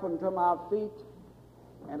lamp unto my feet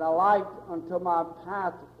and a light unto my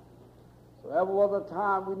path. So ever was a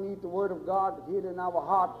time we need the word of God hid in our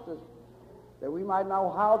hearts that we might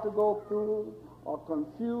know how to go through a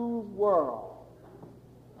confused world.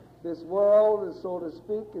 This world is, so to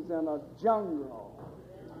speak, is in a jungle.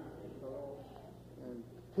 And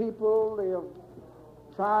people, they are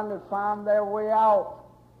trying to find their way out,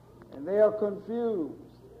 and they are confused.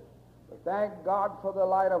 But thank God for the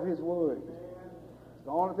light of his word. It's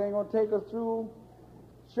the only thing going to take us through.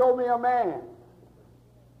 Show me a man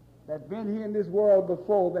that's been here in this world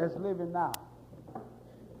before that's living now.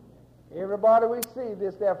 Everybody we see,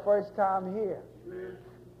 this their first time here.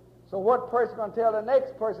 So what person going to tell the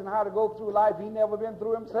next person how to go through life he never been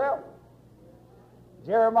through himself?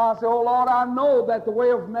 Jeremiah said, oh Lord, I know that the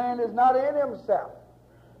way of man is not in himself.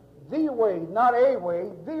 The way, not a way,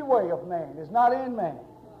 the way of man is not in man.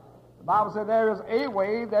 The Bible said there is a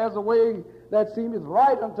way, there's a way that seemeth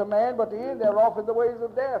right unto man, but the end thereof is the ways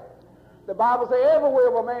of death. The Bible says every way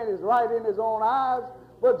of a man is right in his own eyes,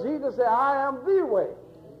 but Jesus said, I am the way.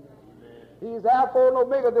 He is Alpha and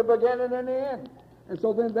Omega, the beginning and the end. And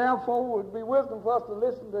so then therefore it would be wisdom for us to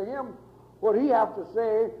listen to him, what he has to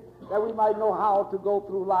say, that we might know how to go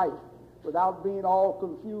through life without being all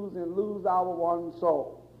confused and lose our one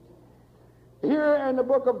soul. Here in the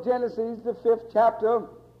book of Genesis, the 5th chapter,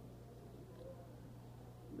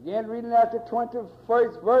 begin reading at the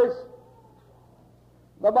 21st verse,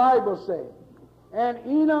 the Bible says, and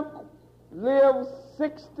Enoch lived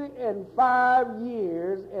 65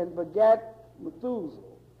 years and begat Methuselah.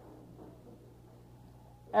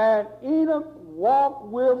 And Enoch walked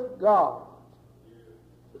with God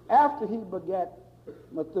after he begat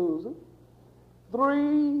Methuselah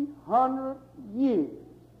 300 years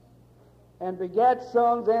and begat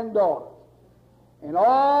sons and daughters. And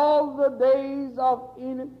all the days of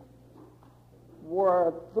Enoch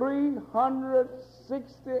were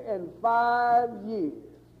 365 years.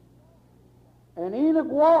 And Enoch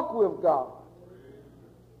walked with God,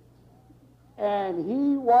 and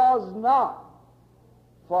he was not,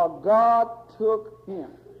 for God took him.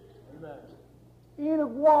 Amen.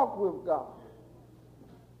 Enoch walked with God.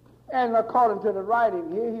 And according to the writing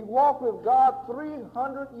here, he walked with God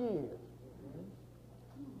 300 years.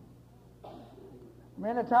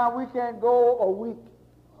 Many times we can't go a week.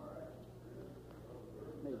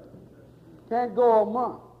 Can't go a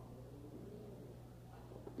month.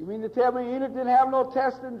 You mean to tell me Enoch didn't have no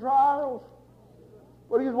tests and trials?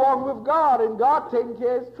 Well, he was walking with God, and God taking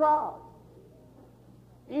care of his trials.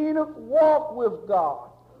 Enoch walked with God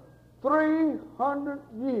 300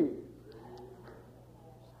 years.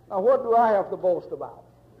 Now, what do I have to boast about?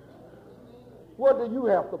 What do you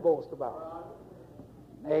have to boast about?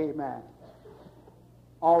 Amen.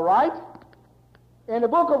 All right. In the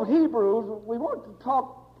book of Hebrews, we want to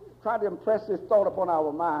try to impress this thought upon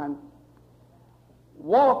our mind.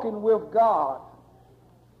 Walking with God.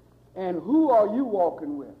 And who are you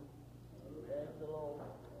walking with?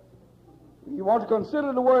 You want to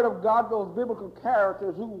consider the Word of God, those biblical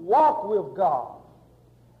characters who walk with God.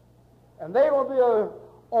 And they will be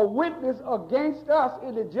a witness against us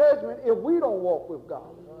in the judgment if we don't walk with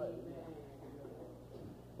God.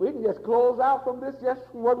 We can just close out from this, just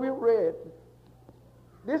from what we read.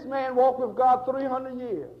 This man walked with God 300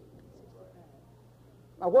 years.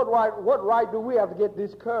 Now, what right do we have to get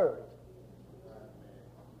discouraged?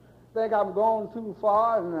 Think I'm going too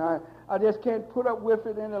far and I just can't put up with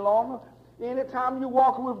it any longer? Anytime you're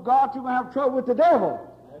walking with God, you're going to have trouble with the devil.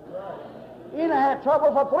 Enoch had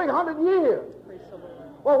trouble for 300 years.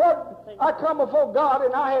 Well, I come before God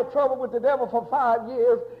and I had trouble with the devil for 5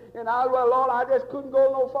 years, and Lord, I just couldn't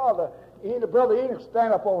go no farther. Brother Enoch,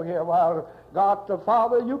 stand up over here. Well, God the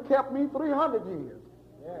Father, you kept me 300 years.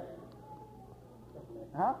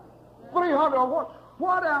 Huh? 300.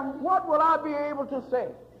 What will I be able to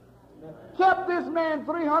say? Kept this man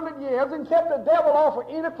 300 years and kept the devil off of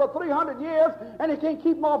Enoch for 300 years, and he can't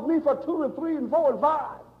keep him off me for 2 and 3 and 4 and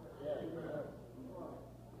 5.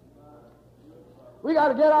 We got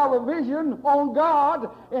to get our vision on God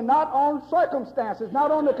and not on circumstances,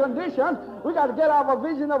 not on the condition. We got to get our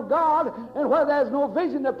vision of God, and where there's no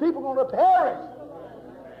vision, the people are going to perish.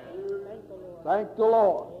 Thank the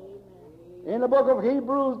Lord. In the book of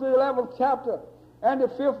Hebrews, the 11th chapter and the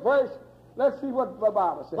 5th verse, let's see what the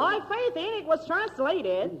Bible says. By faith Enoch was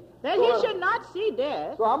translated that he should not see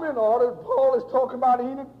death. So I'm in order. Paul is talking about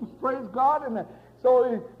Enoch, praise God, and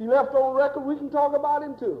So he left on record, we can talk about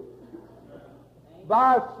him too.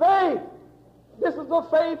 By faith, this is the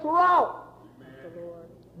faith route.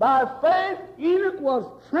 By faith, Enoch was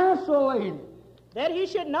translated. That he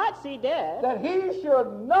should not see death. That he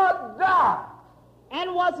should not die.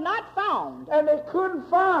 And was not found. And they couldn't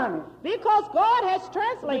find him. Because God has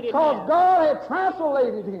translated him. Because God had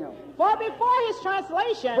translated him. For before his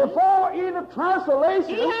translation. Before Enoch's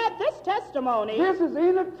translation. He had this testimony. This is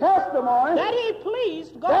Enoch's testimony. That he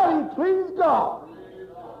pleased God. That he pleased God.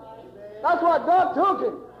 That's why God took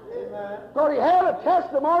him. Because he had a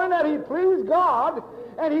testimony that he pleased God.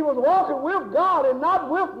 And he was walking with God and not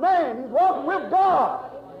with man. He's walking with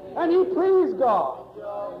God. And he pleased God.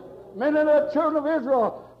 Men of the children of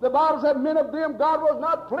Israel, the Bible said men of them God was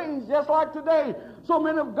not pleased, just like today. So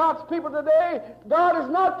many of God's people today, God is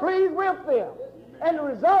not pleased with them. And the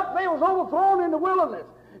result, they was overthrown in the wilderness.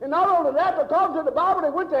 And not only that, according to the Bible,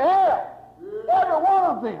 they went to hell. Every one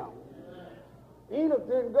of them. Enoch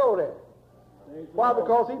didn't go there. Why?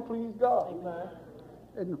 Because he pleased God.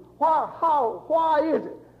 And why is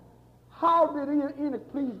it? How did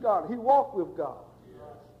Enoch please God? He walked with God.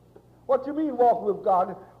 What do you mean walk with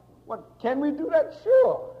God? Can we do that?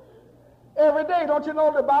 Sure. Every day. Don't you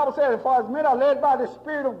know the Bible says, as far as men are led by the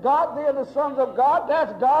Spirit of God, they are the sons of God.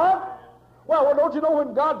 That's God. Well, don't you know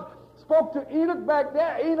when God spoke to Enoch back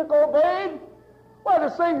there, Enoch obeyed? Well,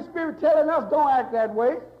 the same Spirit telling us, don't act that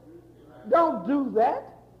way. Don't do that.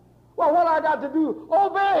 Well, what I got to do?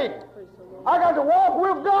 Obey. I got to walk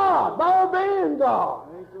with God by obeying God.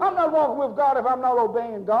 I'm not walking with God if I'm not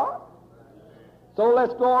obeying God. So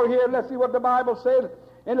let's go over here and let's see what the Bible says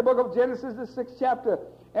in the book of Genesis, the 6th chapter,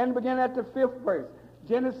 and begin at the 5th verse.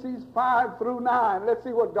 Genesis 5 through 9. Let's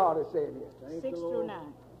see what God is saying here. 6 through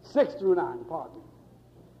 9. 6 through 9, pardon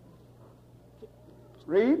me.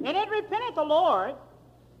 Read. And it repented the Lord.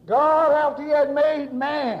 God, after he had made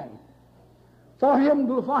man for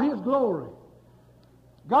his glory.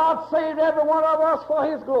 God saved every one of us for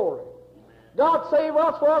his glory. God saved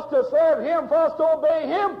us for us to serve him, for us to obey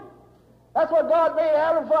him. That's what God made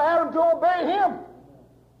Adam for, Adam to obey him.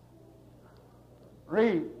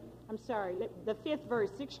 Read. I'm sorry, the 5th verse,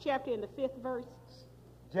 6th chapter and the 5th verse.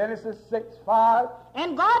 Genesis 6:5.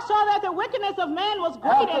 And God saw that the wickedness of man was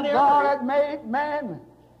great in their God earth. had made man,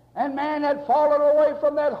 and man had fallen away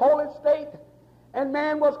from that holy state, and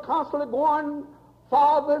man was constantly going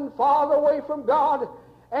farther and farther away from God,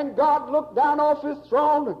 and God looked down off his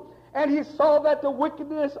throne, and he saw that the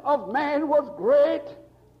wickedness of man was great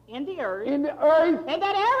in the earth. In the earth. And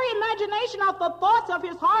that every imagination of the thoughts of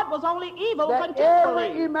his heart was only evil that continually.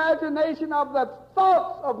 Every imagination of the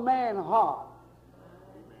thoughts of man's heart.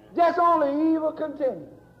 Just only evil continually.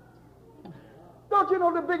 Don't you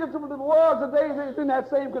know the biggest of the world today is in that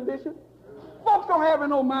same condition? Folks don't have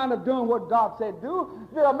no mind of doing what God said do.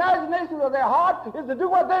 The imagination of their heart is to do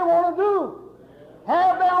what they want to do.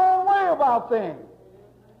 Have their own way about things.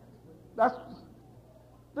 That's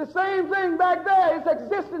the same thing back there is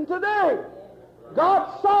existing today.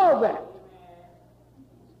 God saw that.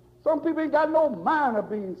 Some people ain't got no mind of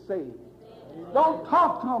being saved. Don't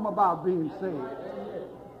talk to them about being saved.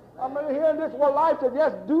 I'm here in this world life to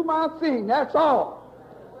just do my thing. That's all.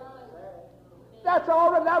 That's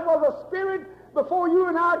all. That was a spirit before you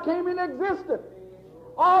and I came in existence.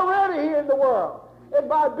 Already here in the world. And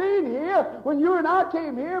by being here, when you and I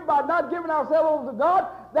came here, by not giving ourselves over to God,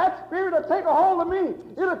 that spirit will take a hold of me.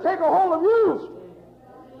 It'll take a hold of you.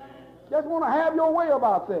 Just want to have your way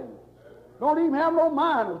about things. Don't even have no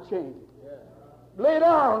mind of changing. Lay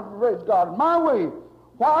down, praise God, my way.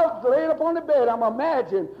 While laying up on the bed, I'm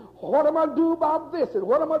imagining, what am I going to do about this? And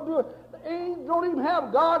what am I going to do? Don't even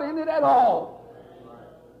have God in it at all.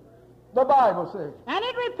 The Bible says. And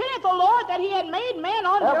it repented the Lord that he had made man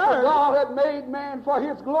on the After earth. God had made man for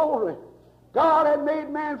his glory. God had made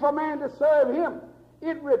man for man to serve him.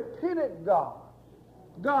 It repented God.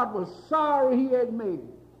 God was sorry he had made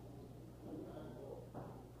it.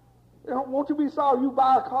 You know, won't you be sorry you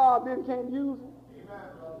buy a car and then can't use it?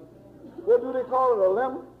 What do they call it, a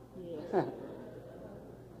lemon? Yes.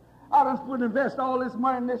 I done invest all this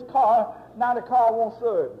money in this car, now the car won't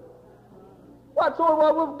serve me. What's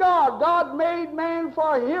over with God? God made man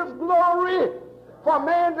for his glory, for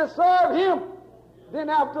man to serve him. Then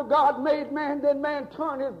after God made man, then man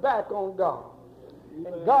turned his back on God.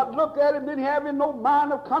 And God looked at him, didn't have no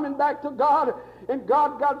mind of coming back to God. And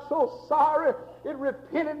God got so sorry, it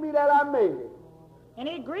repented me that I made it. And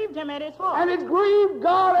it grieved him at his heart. And it grieved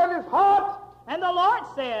God at his heart. And the Lord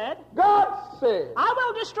said, God said, I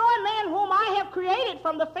will destroy man whom I have created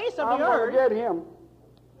from the face of the earth. I'm going to get him.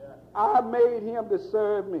 I made him to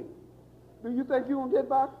serve me. Do you think you're going to get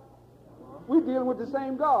back? We're dealing with the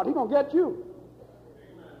same God. He's going to get you.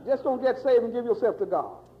 Just don't get saved and give yourself to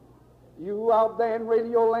God. You out there in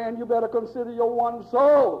radio land, you better consider your one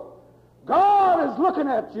soul. God is looking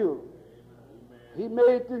at you. He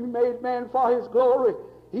made man for his glory.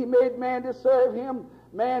 He made man to serve him.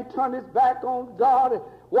 Man turned his back on God and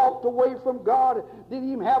walked away from God.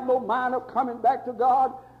 Didn't even have no mind of coming back to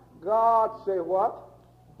God. God said what?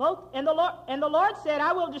 And the Lord said,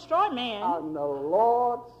 I will destroy man. And the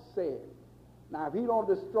Lord said. Now, if he don't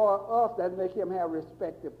destroy us, that make him have a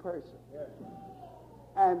respected person. Yes.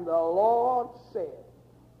 And the Lord said,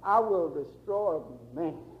 I will destroy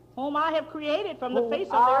man. Whom I have created from the face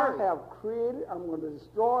of the earth. I have created, I'm going to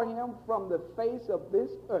destroy him from the face of this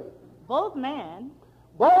earth. Both man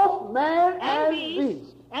and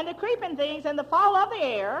beast. And the creeping things and the fowl of the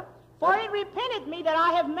air, for it repenteth me that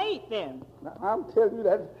I have made them. Now, I'm telling you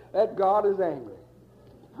that God is angry.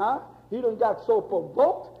 Huh? He done got so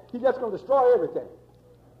provoked, he's just going to destroy everything.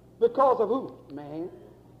 Because of who? Man.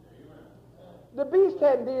 The beast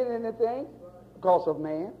hadn't did anything because of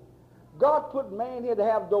man. God put man here to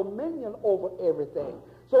have dominion over everything.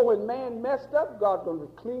 So when man messed up, God's going to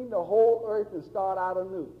clean the whole earth and start out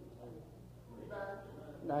anew.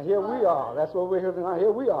 Now here we are. That's what we're here now.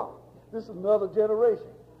 Here we are. This is another generation.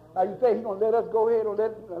 Now you think he's going to let us go ahead and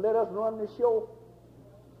let us run this show?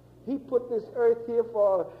 He put this earth here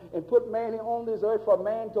and put man here on this earth for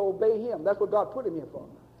man to obey him. That's what God put him here for.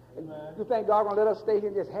 And you think God going to let us stay here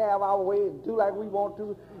and just have our way and do like we want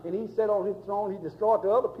to? And he sat on his throne, he destroyed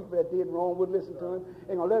the other people that did wrong, would listen to him,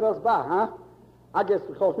 and going to let us by, huh? I guess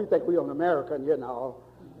because we think we're an American,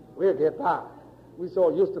 we'll get by. We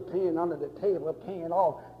so used to paying under the table, paying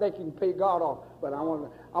off, thinking you can pay God off. But I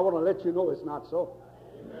want to let you know it's not so.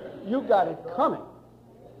 Amen. You got it coming.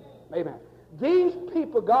 Amen. These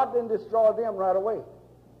people, God didn't destroy them right away.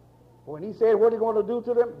 When he said what he's going to do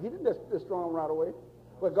to them, he didn't destroy them right away.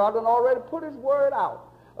 But God had already put his word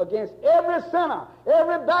out against every sinner,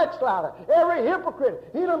 every backslider, every hypocrite.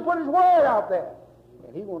 He done put his word out there.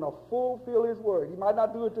 And he's going to fulfill his word. He might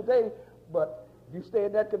not do it today, but if you stay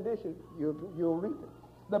in that condition, you'll reap it.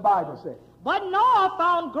 The Bible says. But Noah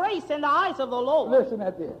found grace in the eyes of the Lord. Listen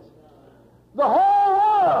at this. The whole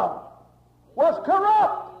world was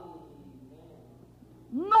corrupt.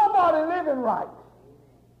 Nobody living right.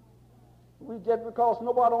 We just because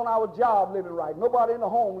nobody on our job living right, nobody in the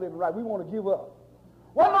home living right, we want to give up.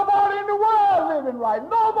 Well, nobody in the world living right,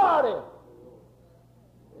 nobody.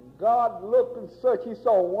 And God looked and searched, he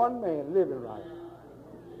saw one man living right.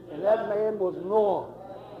 And that man was Noah.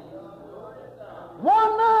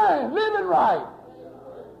 One man living right.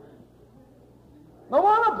 No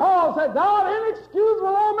wonder Paul said, God, inexcusable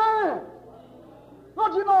old man.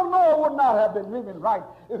 Don't you know Noah would not have been living right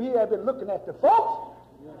if he had been looking at the folks?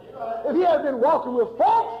 If he had been walking with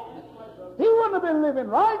folks, he wouldn't have been living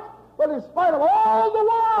right. But in spite of all the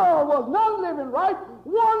world was not living right,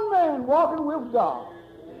 one man walking with God.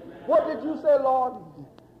 What did you say, Lord?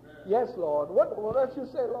 Yes, Lord. What did you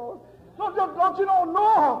say, Lord? Don't you know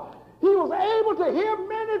Noah? He was able to hear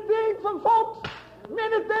many things from folks,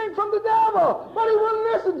 many things from the devil, but he wouldn't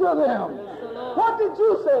listen to them. What did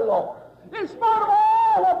you say, Lord? In spite of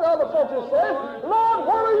all what the other folks have said, Lord,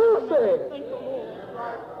 what do you say?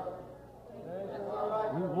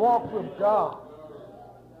 You walk with God.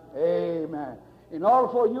 Amen. In order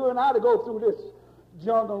for you and I to go through this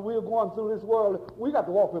jungle, we're going through this world, we got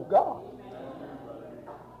to walk with God.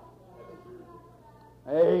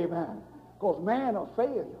 Amen. Because man a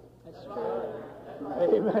failure. That's true.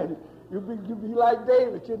 Amen. You be like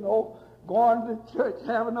David, going to church,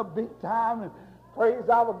 having a big time, and praise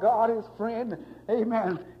our God, his friend.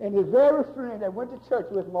 Amen. And his very friend that went to church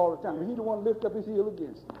with him all the time. He's the one to lift up his heel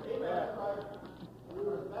against him. Amen.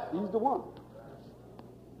 He's the one.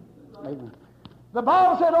 Amen. The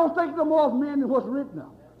Bible said, don't think no more of men than what's written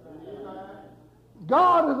of.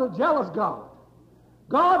 God is a jealous God.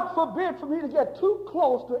 God forbid for me to get too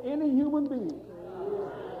close to any human being.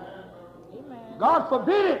 Amen. God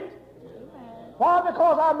forbid it. Amen. Why?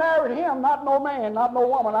 Because I married him, not no man, not no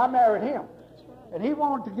woman. I married him. And he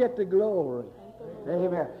wanted to get the glory.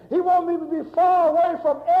 Amen. He wanted me to be far away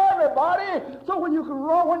from everybody, so when you're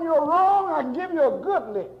wrong, I can give you a good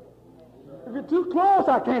lick. If you're too close,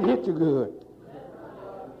 I can't hit you good.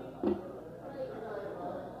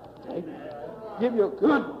 Okay. Give you a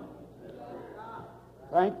good one.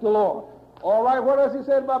 Thank the Lord. All right, what else he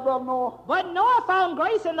said about Brother Noah? But Noah found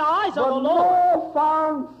grace in the eyes of the Lord. Noah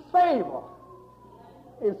found favor.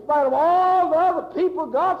 In spite of all the other people,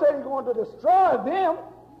 God said he's going to destroy them.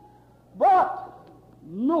 But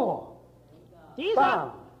Noah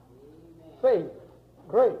found favor,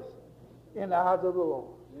 grace in the eyes of the Lord.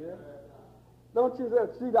 Yeah. Don't you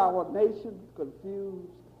see our nation confused?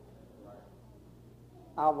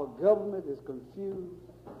 Our government is confused.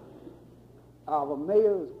 Our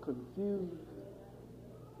mayor is confused.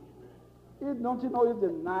 Don't you know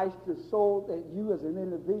it's nice to so that you as an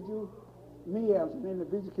individual, me as an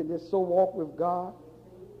individual, can just so walk with God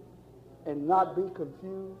and not be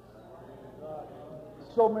confused?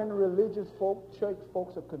 So many religious folk, church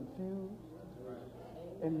folks are confused.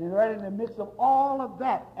 And right in the midst of all of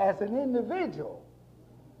that, as an individual,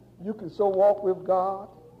 you can so walk with God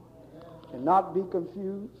and not be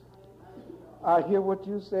confused. I hear what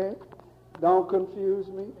you said. Don't confuse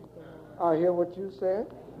me. I hear what you said.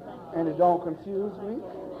 And it don't confuse me.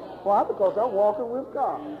 Why? Because I'm walking with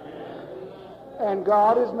God. And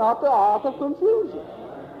God is not the author of confusion,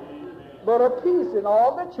 but of peace in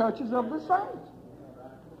all the churches of the saints.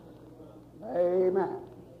 Amen.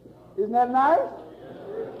 Isn't that nice?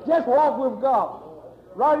 Just walk with God.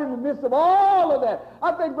 Right in the midst of all of that.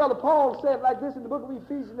 I think Brother Paul said like this in the book of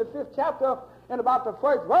Ephesians, the 5th chapter, and about the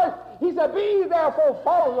 1st verse. He said, be therefore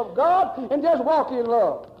followers of God and just walk in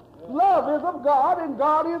love. Love is of God and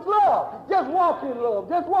God is love. Just walk in love.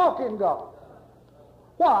 Just walk in God.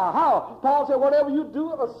 Why? How? Paul said, whatever you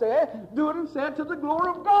do or say, do it and say it to the glory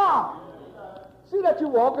of God. See that you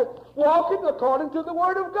walking according to the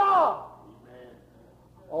word of God.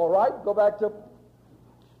 All right, go back to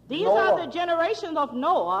These Noah. are the generations of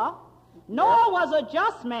Noah. Noah was a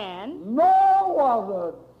just man. Noah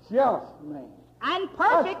was a just man. And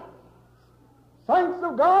perfect. Saints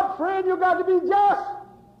of God, friend, you got to be just.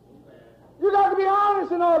 You got to be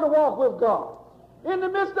honest in order to walk with God. In the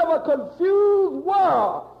midst of a confused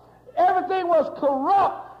world, everything was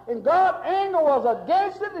corrupt, and God's anger was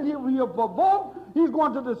against it, and he provoked. He's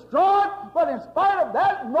going to destroy it, but in spite of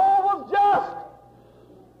that, Noah was just.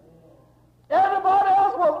 Everybody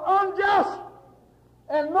else was unjust,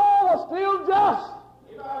 and Noah was still just.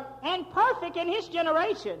 And perfect in his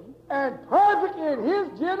generation. And perfect in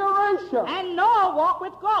his generation. And Noah walked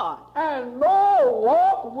with God. And Noah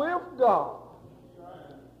walked with God.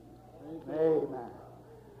 Amen.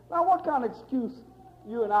 Now, what kind of excuse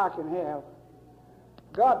you and I can have?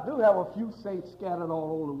 God do have a few saints scattered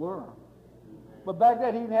all over the world. But back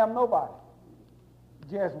then, he didn't have nobody.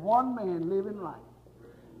 Just one man living right.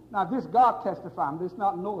 Now, this God testifying. This is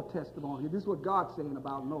not Noah's testimony. This is what God's saying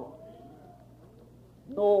about Noah.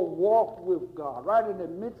 Noah walked with God. Right in the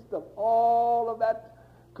midst of all of that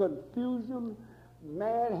confusion,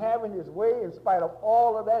 man having his way, in spite of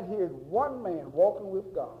all of that, here's one man walking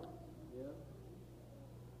with God.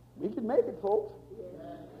 We can make it, folks.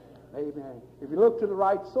 Amen. If you look to the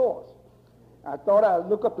right source. I thought I'd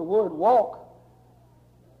look up the word walk.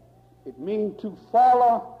 It means to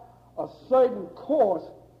follow a certain course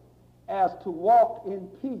as to walk in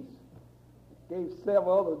peace. Gave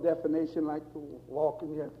several other definitions, like the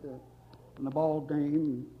walking at in the ball game,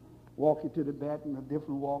 and walking to the bat, and a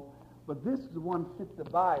different walk. But this is the one fit the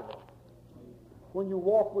Bible. When you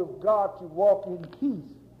walk with God, you walk in peace.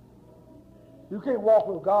 You can't walk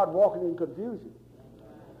with God walking in confusion.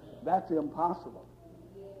 That's impossible.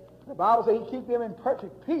 The Bible says he keeps them in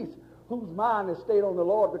perfect peace, whose mind is stayed on the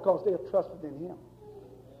Lord because they have trusted in him.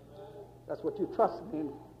 That's what you trust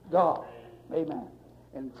in, God. Amen.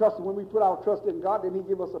 And trust, when we put our trust in God, then he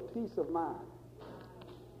give us a peace of mind.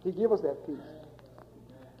 He give us that peace.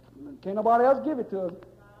 Can't nobody else give it to us.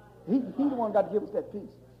 He's the one got to give us that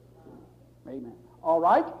peace. Amen. All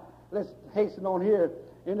right. Let's hasten on here.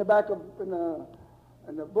 In the back of, in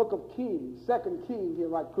the book of Kings, 2 King here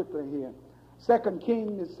right quickly here. 2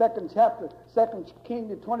 King, the 2nd chapter, 2 King,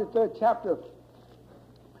 the 23rd chapter,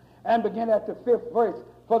 and begin at the 5th verse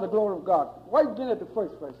for the glory of God. Why begin at the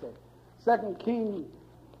 1st verse there? 2 King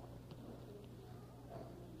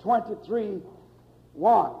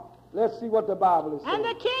 23:1. Let's see what the Bible is saying. And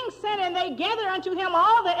the king sent, and they gathered unto him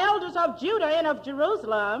all the elders of Judah and of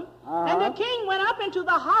Jerusalem. And the king went up into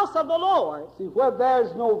the house of the Lord. See, where there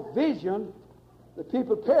is no vision, the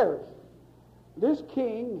people perish. This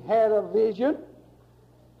king had a vision.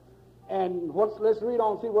 And let's read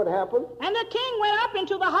on and see what happened. And the king went up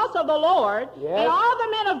into the house of the Lord, yes, and all the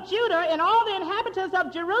men of Judah and all the inhabitants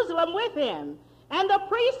of Jerusalem with him, and the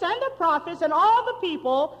priests and the prophets and all the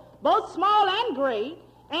people, both small and great.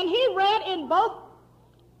 And he read in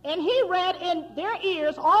their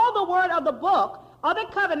ears all the word of the book of the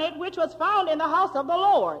covenant which was found in the house of the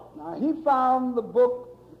Lord. Now he found the book.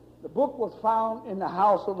 The book was found in the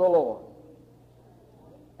house of the Lord.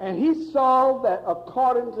 And he saw that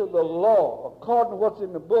according to the law, according to what's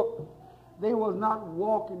in the book, they was not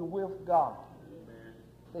walking with God.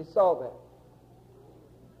 They saw that.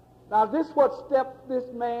 Now this what step this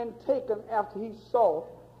man taken after he saw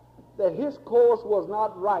that his course was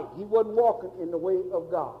not right. He wasn't walking in the way of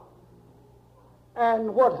God.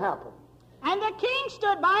 And what happened? And the king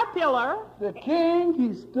stood by a pillar. The king,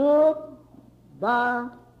 he stood by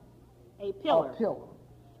A pillar. a pillar.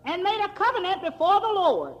 And made a covenant before the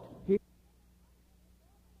Lord.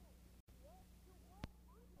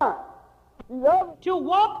 To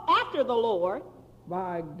walk after the Lord.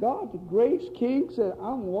 By God's grace, king said,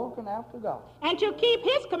 I'm walking after God. And to keep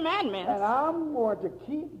his commandments. And I'm going to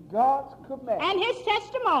keep God's commandments. And his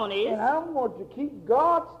testimonies. And I'm going to keep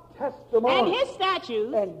God's testimony. And his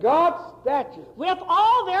statutes. And God's statutes. With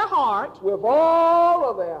all their heart. With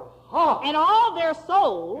all of their heart. And all their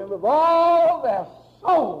soul. And with all their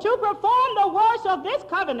soul. To perform the works of this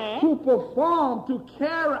covenant. To perform, to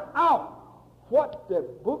carry out what the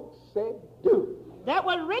book said do. That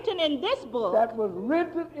was written in this book. That was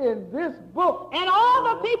written in this book. And all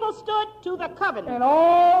the people stood to the covenant. And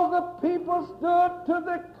all the people stood to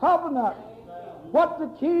the covenant. What the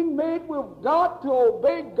king made with God to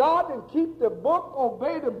obey God and keep the book,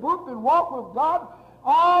 obey the book and walk with God,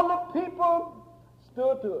 all the people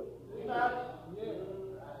stood to it.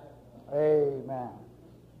 Amen.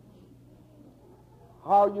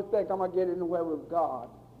 How you think I'm going to get anywhere with God?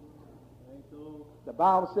 The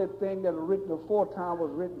Bible said things that were written before time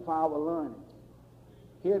was written for our learning.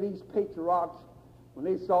 Here these patriarchs, when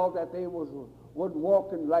they saw that they wasn't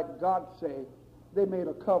walking like God said, they made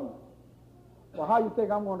a covenant. Well, how you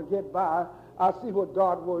think I'm going to get by? I see what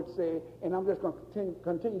God's word say, and I'm just going to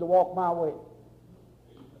continue to walk my way.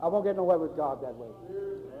 I won't get nowhere with God that way.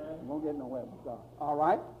 I won't get nowhere with God. All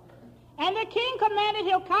right? And the king commanded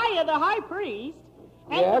Hilkiah the high priest,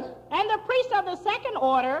 Yes. and the priests of the second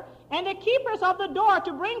order, and the keepers of the door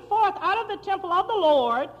to bring forth out of the temple of the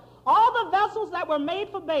Lord all the vessels that were made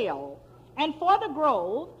for Baal, and for the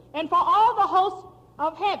grove, and for all the hosts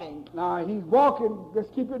of heaven. Now, he's walking,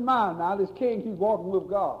 just keep in mind now, this king, he's walking with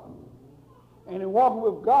God. And in walking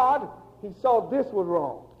with God, he saw this was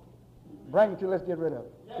wrong. Bring it to, let's get rid of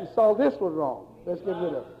it. He saw this was wrong. Let's get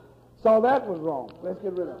rid of it. Saw that was wrong. Let's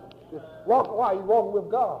get rid of it. Why? He's walking with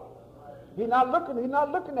God. He's not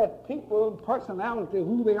looking at people, personality,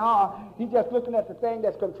 who they are. He's just looking at the thing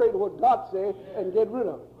that's contrary to what God said and get rid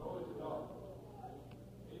of it.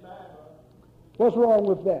 What's wrong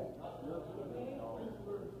with that?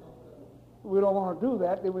 We don't want to do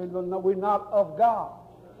that. Then we're not of God.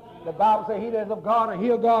 The Bible says, he that is of God will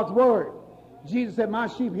hear God's word. Jesus said, my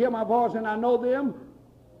sheep hear my voice, and I know them,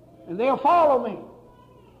 and they'll follow me.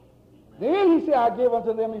 Then he said, I give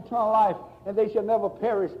unto them eternal life, and they shall never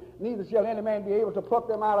perish, neither shall any man be able to pluck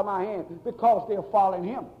them out of my hand, because they're following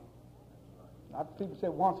him. Now, people say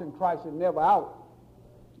once in Christ and never out.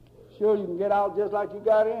 Sure, you can get out just like you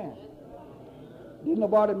got in. Didn't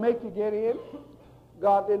nobody make you get in.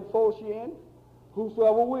 God didn't force you in.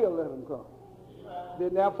 Whosoever will, let him come.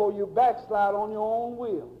 Then therefore you backslide on your own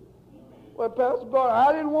will. Well, Pastor God,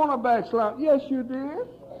 I didn't want to backslide. Yes, you did.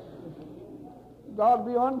 God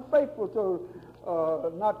be unfaithful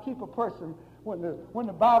to not keep a person when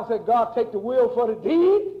the Bible said God take the will for the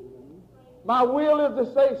deed. My will is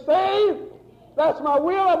to stay saved. That's my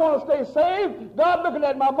will. I want to stay saved. God looking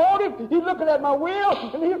at my motive. He's looking at my will,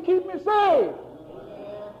 and he'll keep me saved.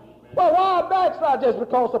 Well, why backslide? Just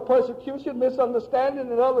because of persecution, misunderstanding,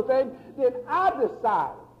 and other things. Then I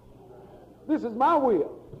decide, this is my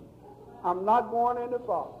will. I'm not going any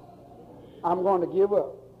farther. I'm going to give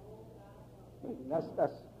up.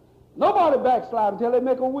 That's nobody backslide until they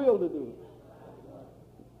make a will to do it.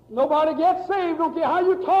 Nobody gets saved. Don't care how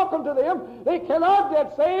you talking to them. They cannot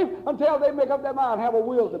get saved until they make up their mind and have a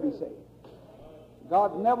will to be saved.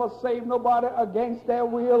 God never saved nobody against their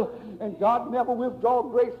will, and God never withdraw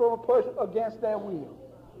grace from a person against their will.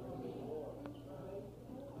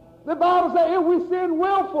 The Bible says if we sin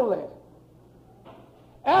willfully,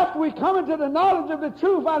 after we come into the knowledge of the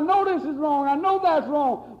truth, I know this is wrong, I know that's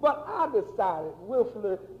wrong, but I decided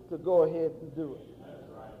willfully to go ahead and do it.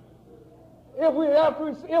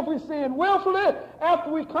 If we sin willfully, after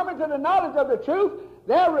we come into the knowledge of the truth,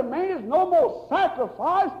 there remains no more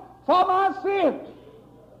sacrifice for my sin.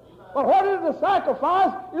 But what is the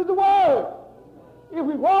sacrifice? Is the Word. If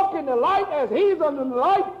we walk in the light as He's under the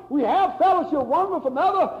light, we have fellowship one with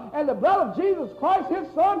another, and the blood of Jesus Christ, His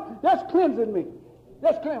Son, that's cleansing me.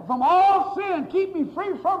 That's cleansing from all sin. Keep me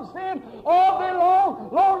free from sin all day long,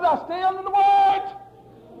 long as I stay under the Word.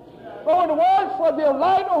 But when the Word for their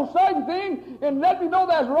light on certain things and let me know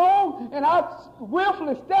that's wrong, and I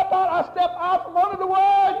willfully step out from under the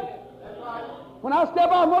Word. When I step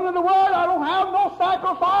out from under the Word, I don't have no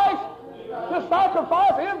sacrifice. The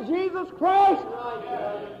sacrifice is Jesus Christ.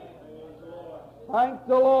 Thank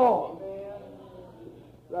the Lord.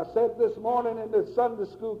 As I said this morning in the Sunday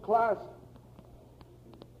school class,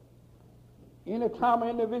 anytime an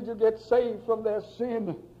individual gets saved from their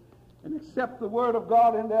sin and accept the Word of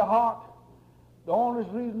God in their heart, the only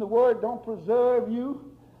reason the Word don't preserve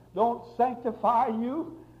you, don't sanctify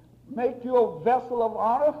you, make you a vessel of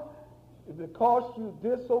honor, is because you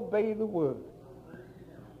disobey the Word.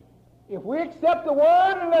 If we accept the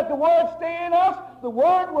Word and let the Word stay in us, the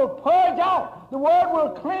Word will purge out. The Word will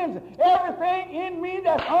cleanse everything in me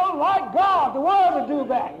that's unlike God. The Word will do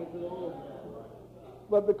that.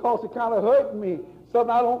 But because it kind of hurt me, something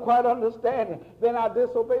I don't quite understand it, then I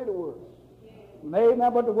disobey the Word.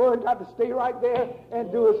 Amen. But the Word got to stay right there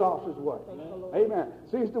and do its office work. Amen.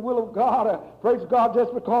 See, it's the will of God. Praise God,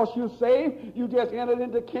 just because you're saved, you just entered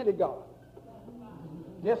into kindergarten.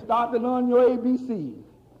 Just start to learn your ABCs.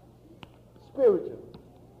 Spiritual.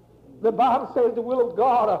 The Bible says the will of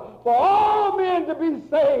God for all men to be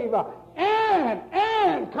saved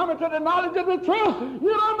and coming to the knowledge of the truth. You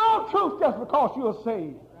don't know truth just because you're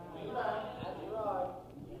saved.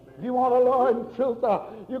 If you want to learn truth,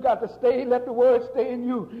 you got to stay, let the Word stay in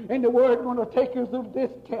you. And the Word is going to take you through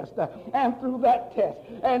this test and through that test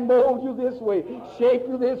and mold you this way, shape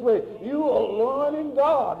you this way. You are learning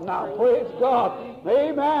God now. Praise God.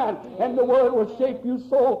 Amen. And the Word will shape you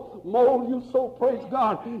so, mold you so, praise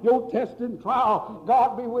God. Your test and trial,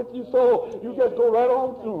 God be with you so you just go right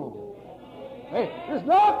on through. Hey, it's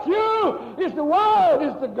not you. It's the Word.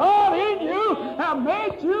 It's the God in you that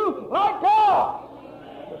made you like God.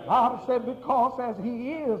 The Bible said, because as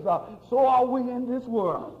He is, so are we in this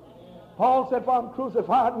world. Paul said, for I'm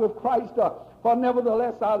crucified with Christ, for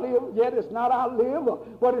nevertheless I live, yet it's not I live,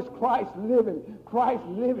 but it's Christ living, Christ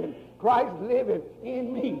living, Christ living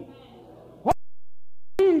in me. What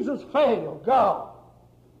did Jesus fail? God.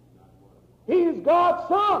 He is God's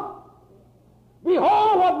Son.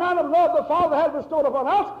 Behold, what manner of love the Father has bestowed upon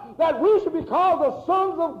us, that we should be called the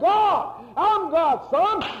sons of God. I'm God's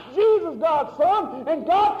son, Jesus God's son, and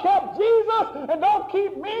God kept Jesus and don't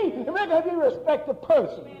keep me and make any respected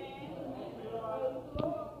person.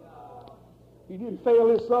 He didn't fail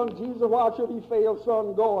his son Jesus. Why should he fail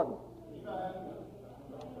son Gordon?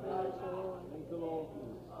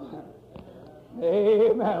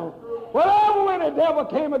 Amen. Whatever when the devil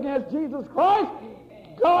came against Jesus Christ,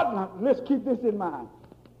 God, now, let's keep this in mind.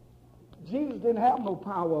 Jesus didn't have no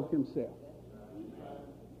power of himself.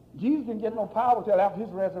 Jesus didn't get no power until after his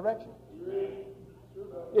resurrection.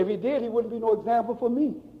 If he did, he wouldn't be no example for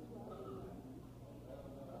me.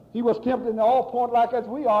 He was tempted in all points like as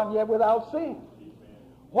we are, and yet without sin.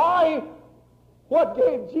 Why? What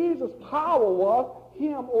gave Jesus power was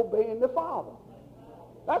him obeying the Father.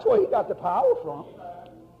 That's where he got the power from.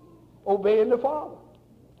 Obeying the Father.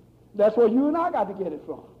 That's where you and I got to get it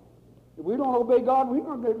from. If we don't obey God, we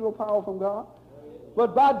don't get no power from God.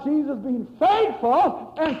 But by Jesus being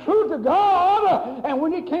faithful and true to God, and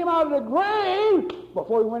when he came out of the grave,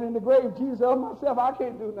 before he went in the grave, Jesus said, myself, I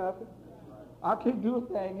can't do nothing. I can't do a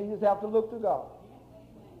thing. You just have to look to God.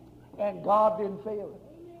 And God didn't fail him.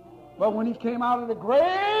 But when he came out of the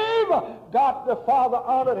grave, God the Father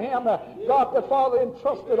honored him. God the Father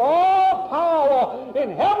entrusted all power in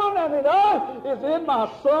heaven and in earth is in my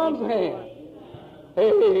son's hand.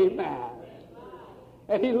 Amen.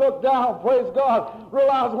 And he looked down, praise God,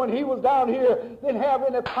 realized when he was down here, didn't have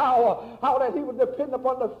any power, how that he would depend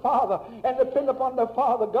upon the Father, and depend upon the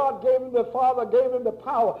Father. God gave him the Father, gave him the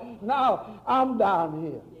power. Now, I'm down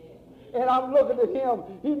here, and I'm looking at him.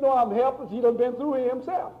 He know I'm helpless. He done been through it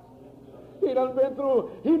himself. He done been through,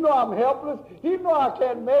 he know I'm helpless. He know I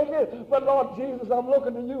can't make it. But, Lord Jesus, I'm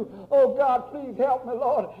looking to you. Oh, God, please help me,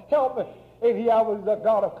 Lord. Help me. And he was a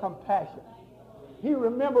God of compassion. He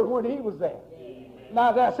remembered when he was there.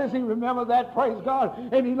 Now, that since he remembers that, praise God,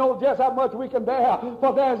 and he knows just how much we can bear.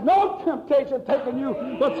 For there's no temptation taking you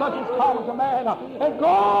but such as common to man. And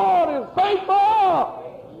God is faithful.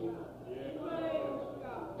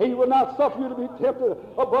 He will not suffer you to be tempted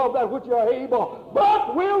above that which you are able,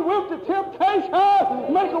 but will with the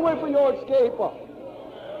temptation make a way for your escape.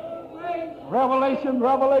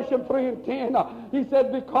 Revelation 3 and 10, he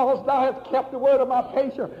said, because thou hast kept the word of my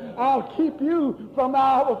patience, I'll keep you from the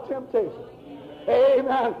hour of temptation.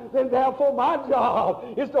 Amen. Then therefore my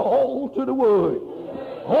job is to hold to the word.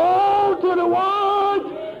 Hold to the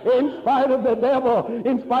word in spite of the devil,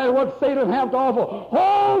 in spite of what Satan has to offer.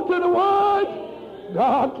 Hold to the word.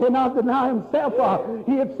 God cannot deny himself.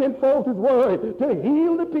 He had sent forth his word to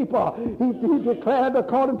heal the people. He declared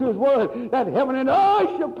according to his word that heaven and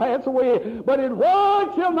earth shall pass away, but his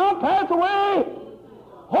word shall not pass away.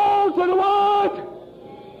 Hold to the word.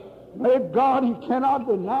 May God, he cannot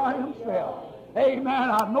deny himself. Amen.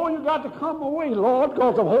 I know you got to come away, Lord,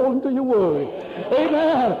 because I'm holding to your word.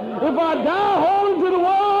 Amen. If I die holding to the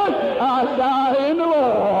word, I die in the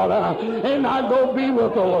Lord. And I go be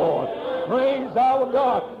with the Lord. Praise our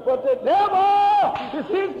God. But the devil, it's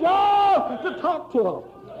his job to talk to us.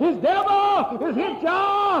 His devil is his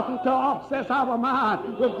job to obsess our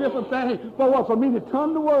mind with different things. For what? For me to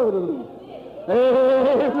turn the word loose.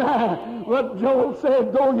 Amen. But Joel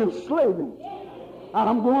said, though you slay me,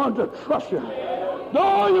 I'm going to trust you.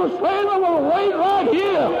 Though you slay me, I'm going to wait right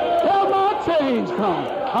here till my change comes.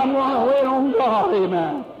 I'm going to wait on God.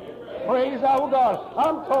 Amen. Praise our God.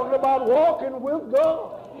 I'm talking about walking with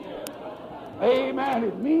God. Amen.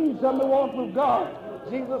 It means something to walk with God.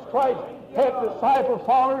 Jesus Christ had disciples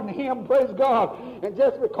following him, praise God. And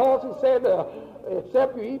just because he said,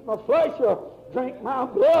 except you eat my flesh or drink my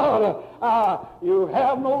blood, you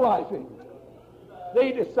have no life in you.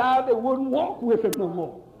 They decided they wouldn't walk with him no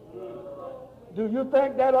more. Do you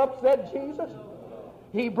think that upset Jesus?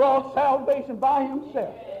 He brought salvation by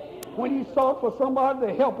himself. When he sought for somebody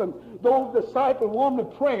to help him, those disciples wanted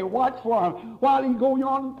to pray, watch for him. While he go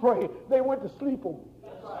on and pray, they went to sleep on him.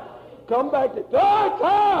 Come back the third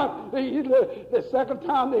time. The second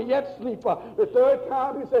time they yet sleep. The third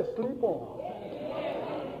time he said, sleep on.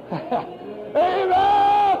 Amen.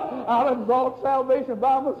 I done brought salvation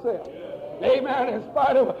by myself. Amen. In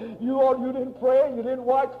spite of you didn't pray, you didn't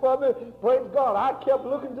watch for me. Praise God. I kept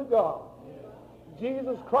looking to God.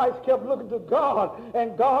 Jesus Christ kept looking to God,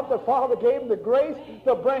 and God the Father gave him the grace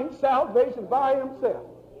to bring salvation by himself.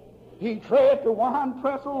 He tread the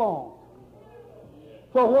winepress alone.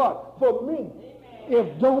 For what? For me.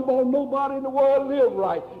 If don't nobody in the world live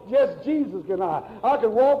right, just Jesus and I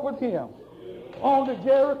can walk with him on the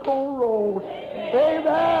Jericho Road.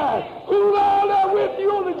 Amen. Who's all there with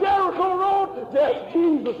you on the Jericho Road? Just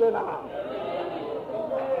Jesus and I.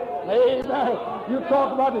 Amen. You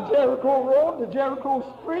talk about the Jericho Road, the Jericho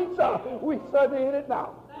streets. We certainly in it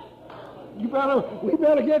now. We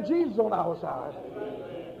better get Jesus on our side.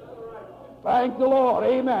 Thank the Lord.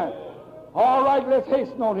 Amen. All right, let's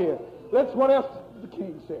hasten on here. What else the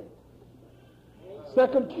king said?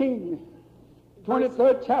 2 Kings,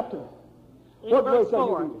 23rd chapter. What verse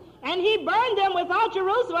 4? And he burned them without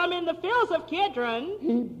Jerusalem in the fields of Kidron.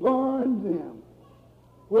 He burned them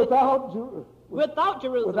without Jerusalem. Without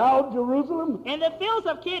Jerusalem. In the fields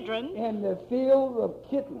of Kidron. In the fields of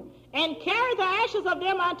Kidron. And carried the ashes of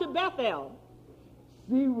them unto Bethel.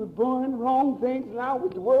 See, we're burning wrong things now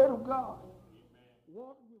with the word of God.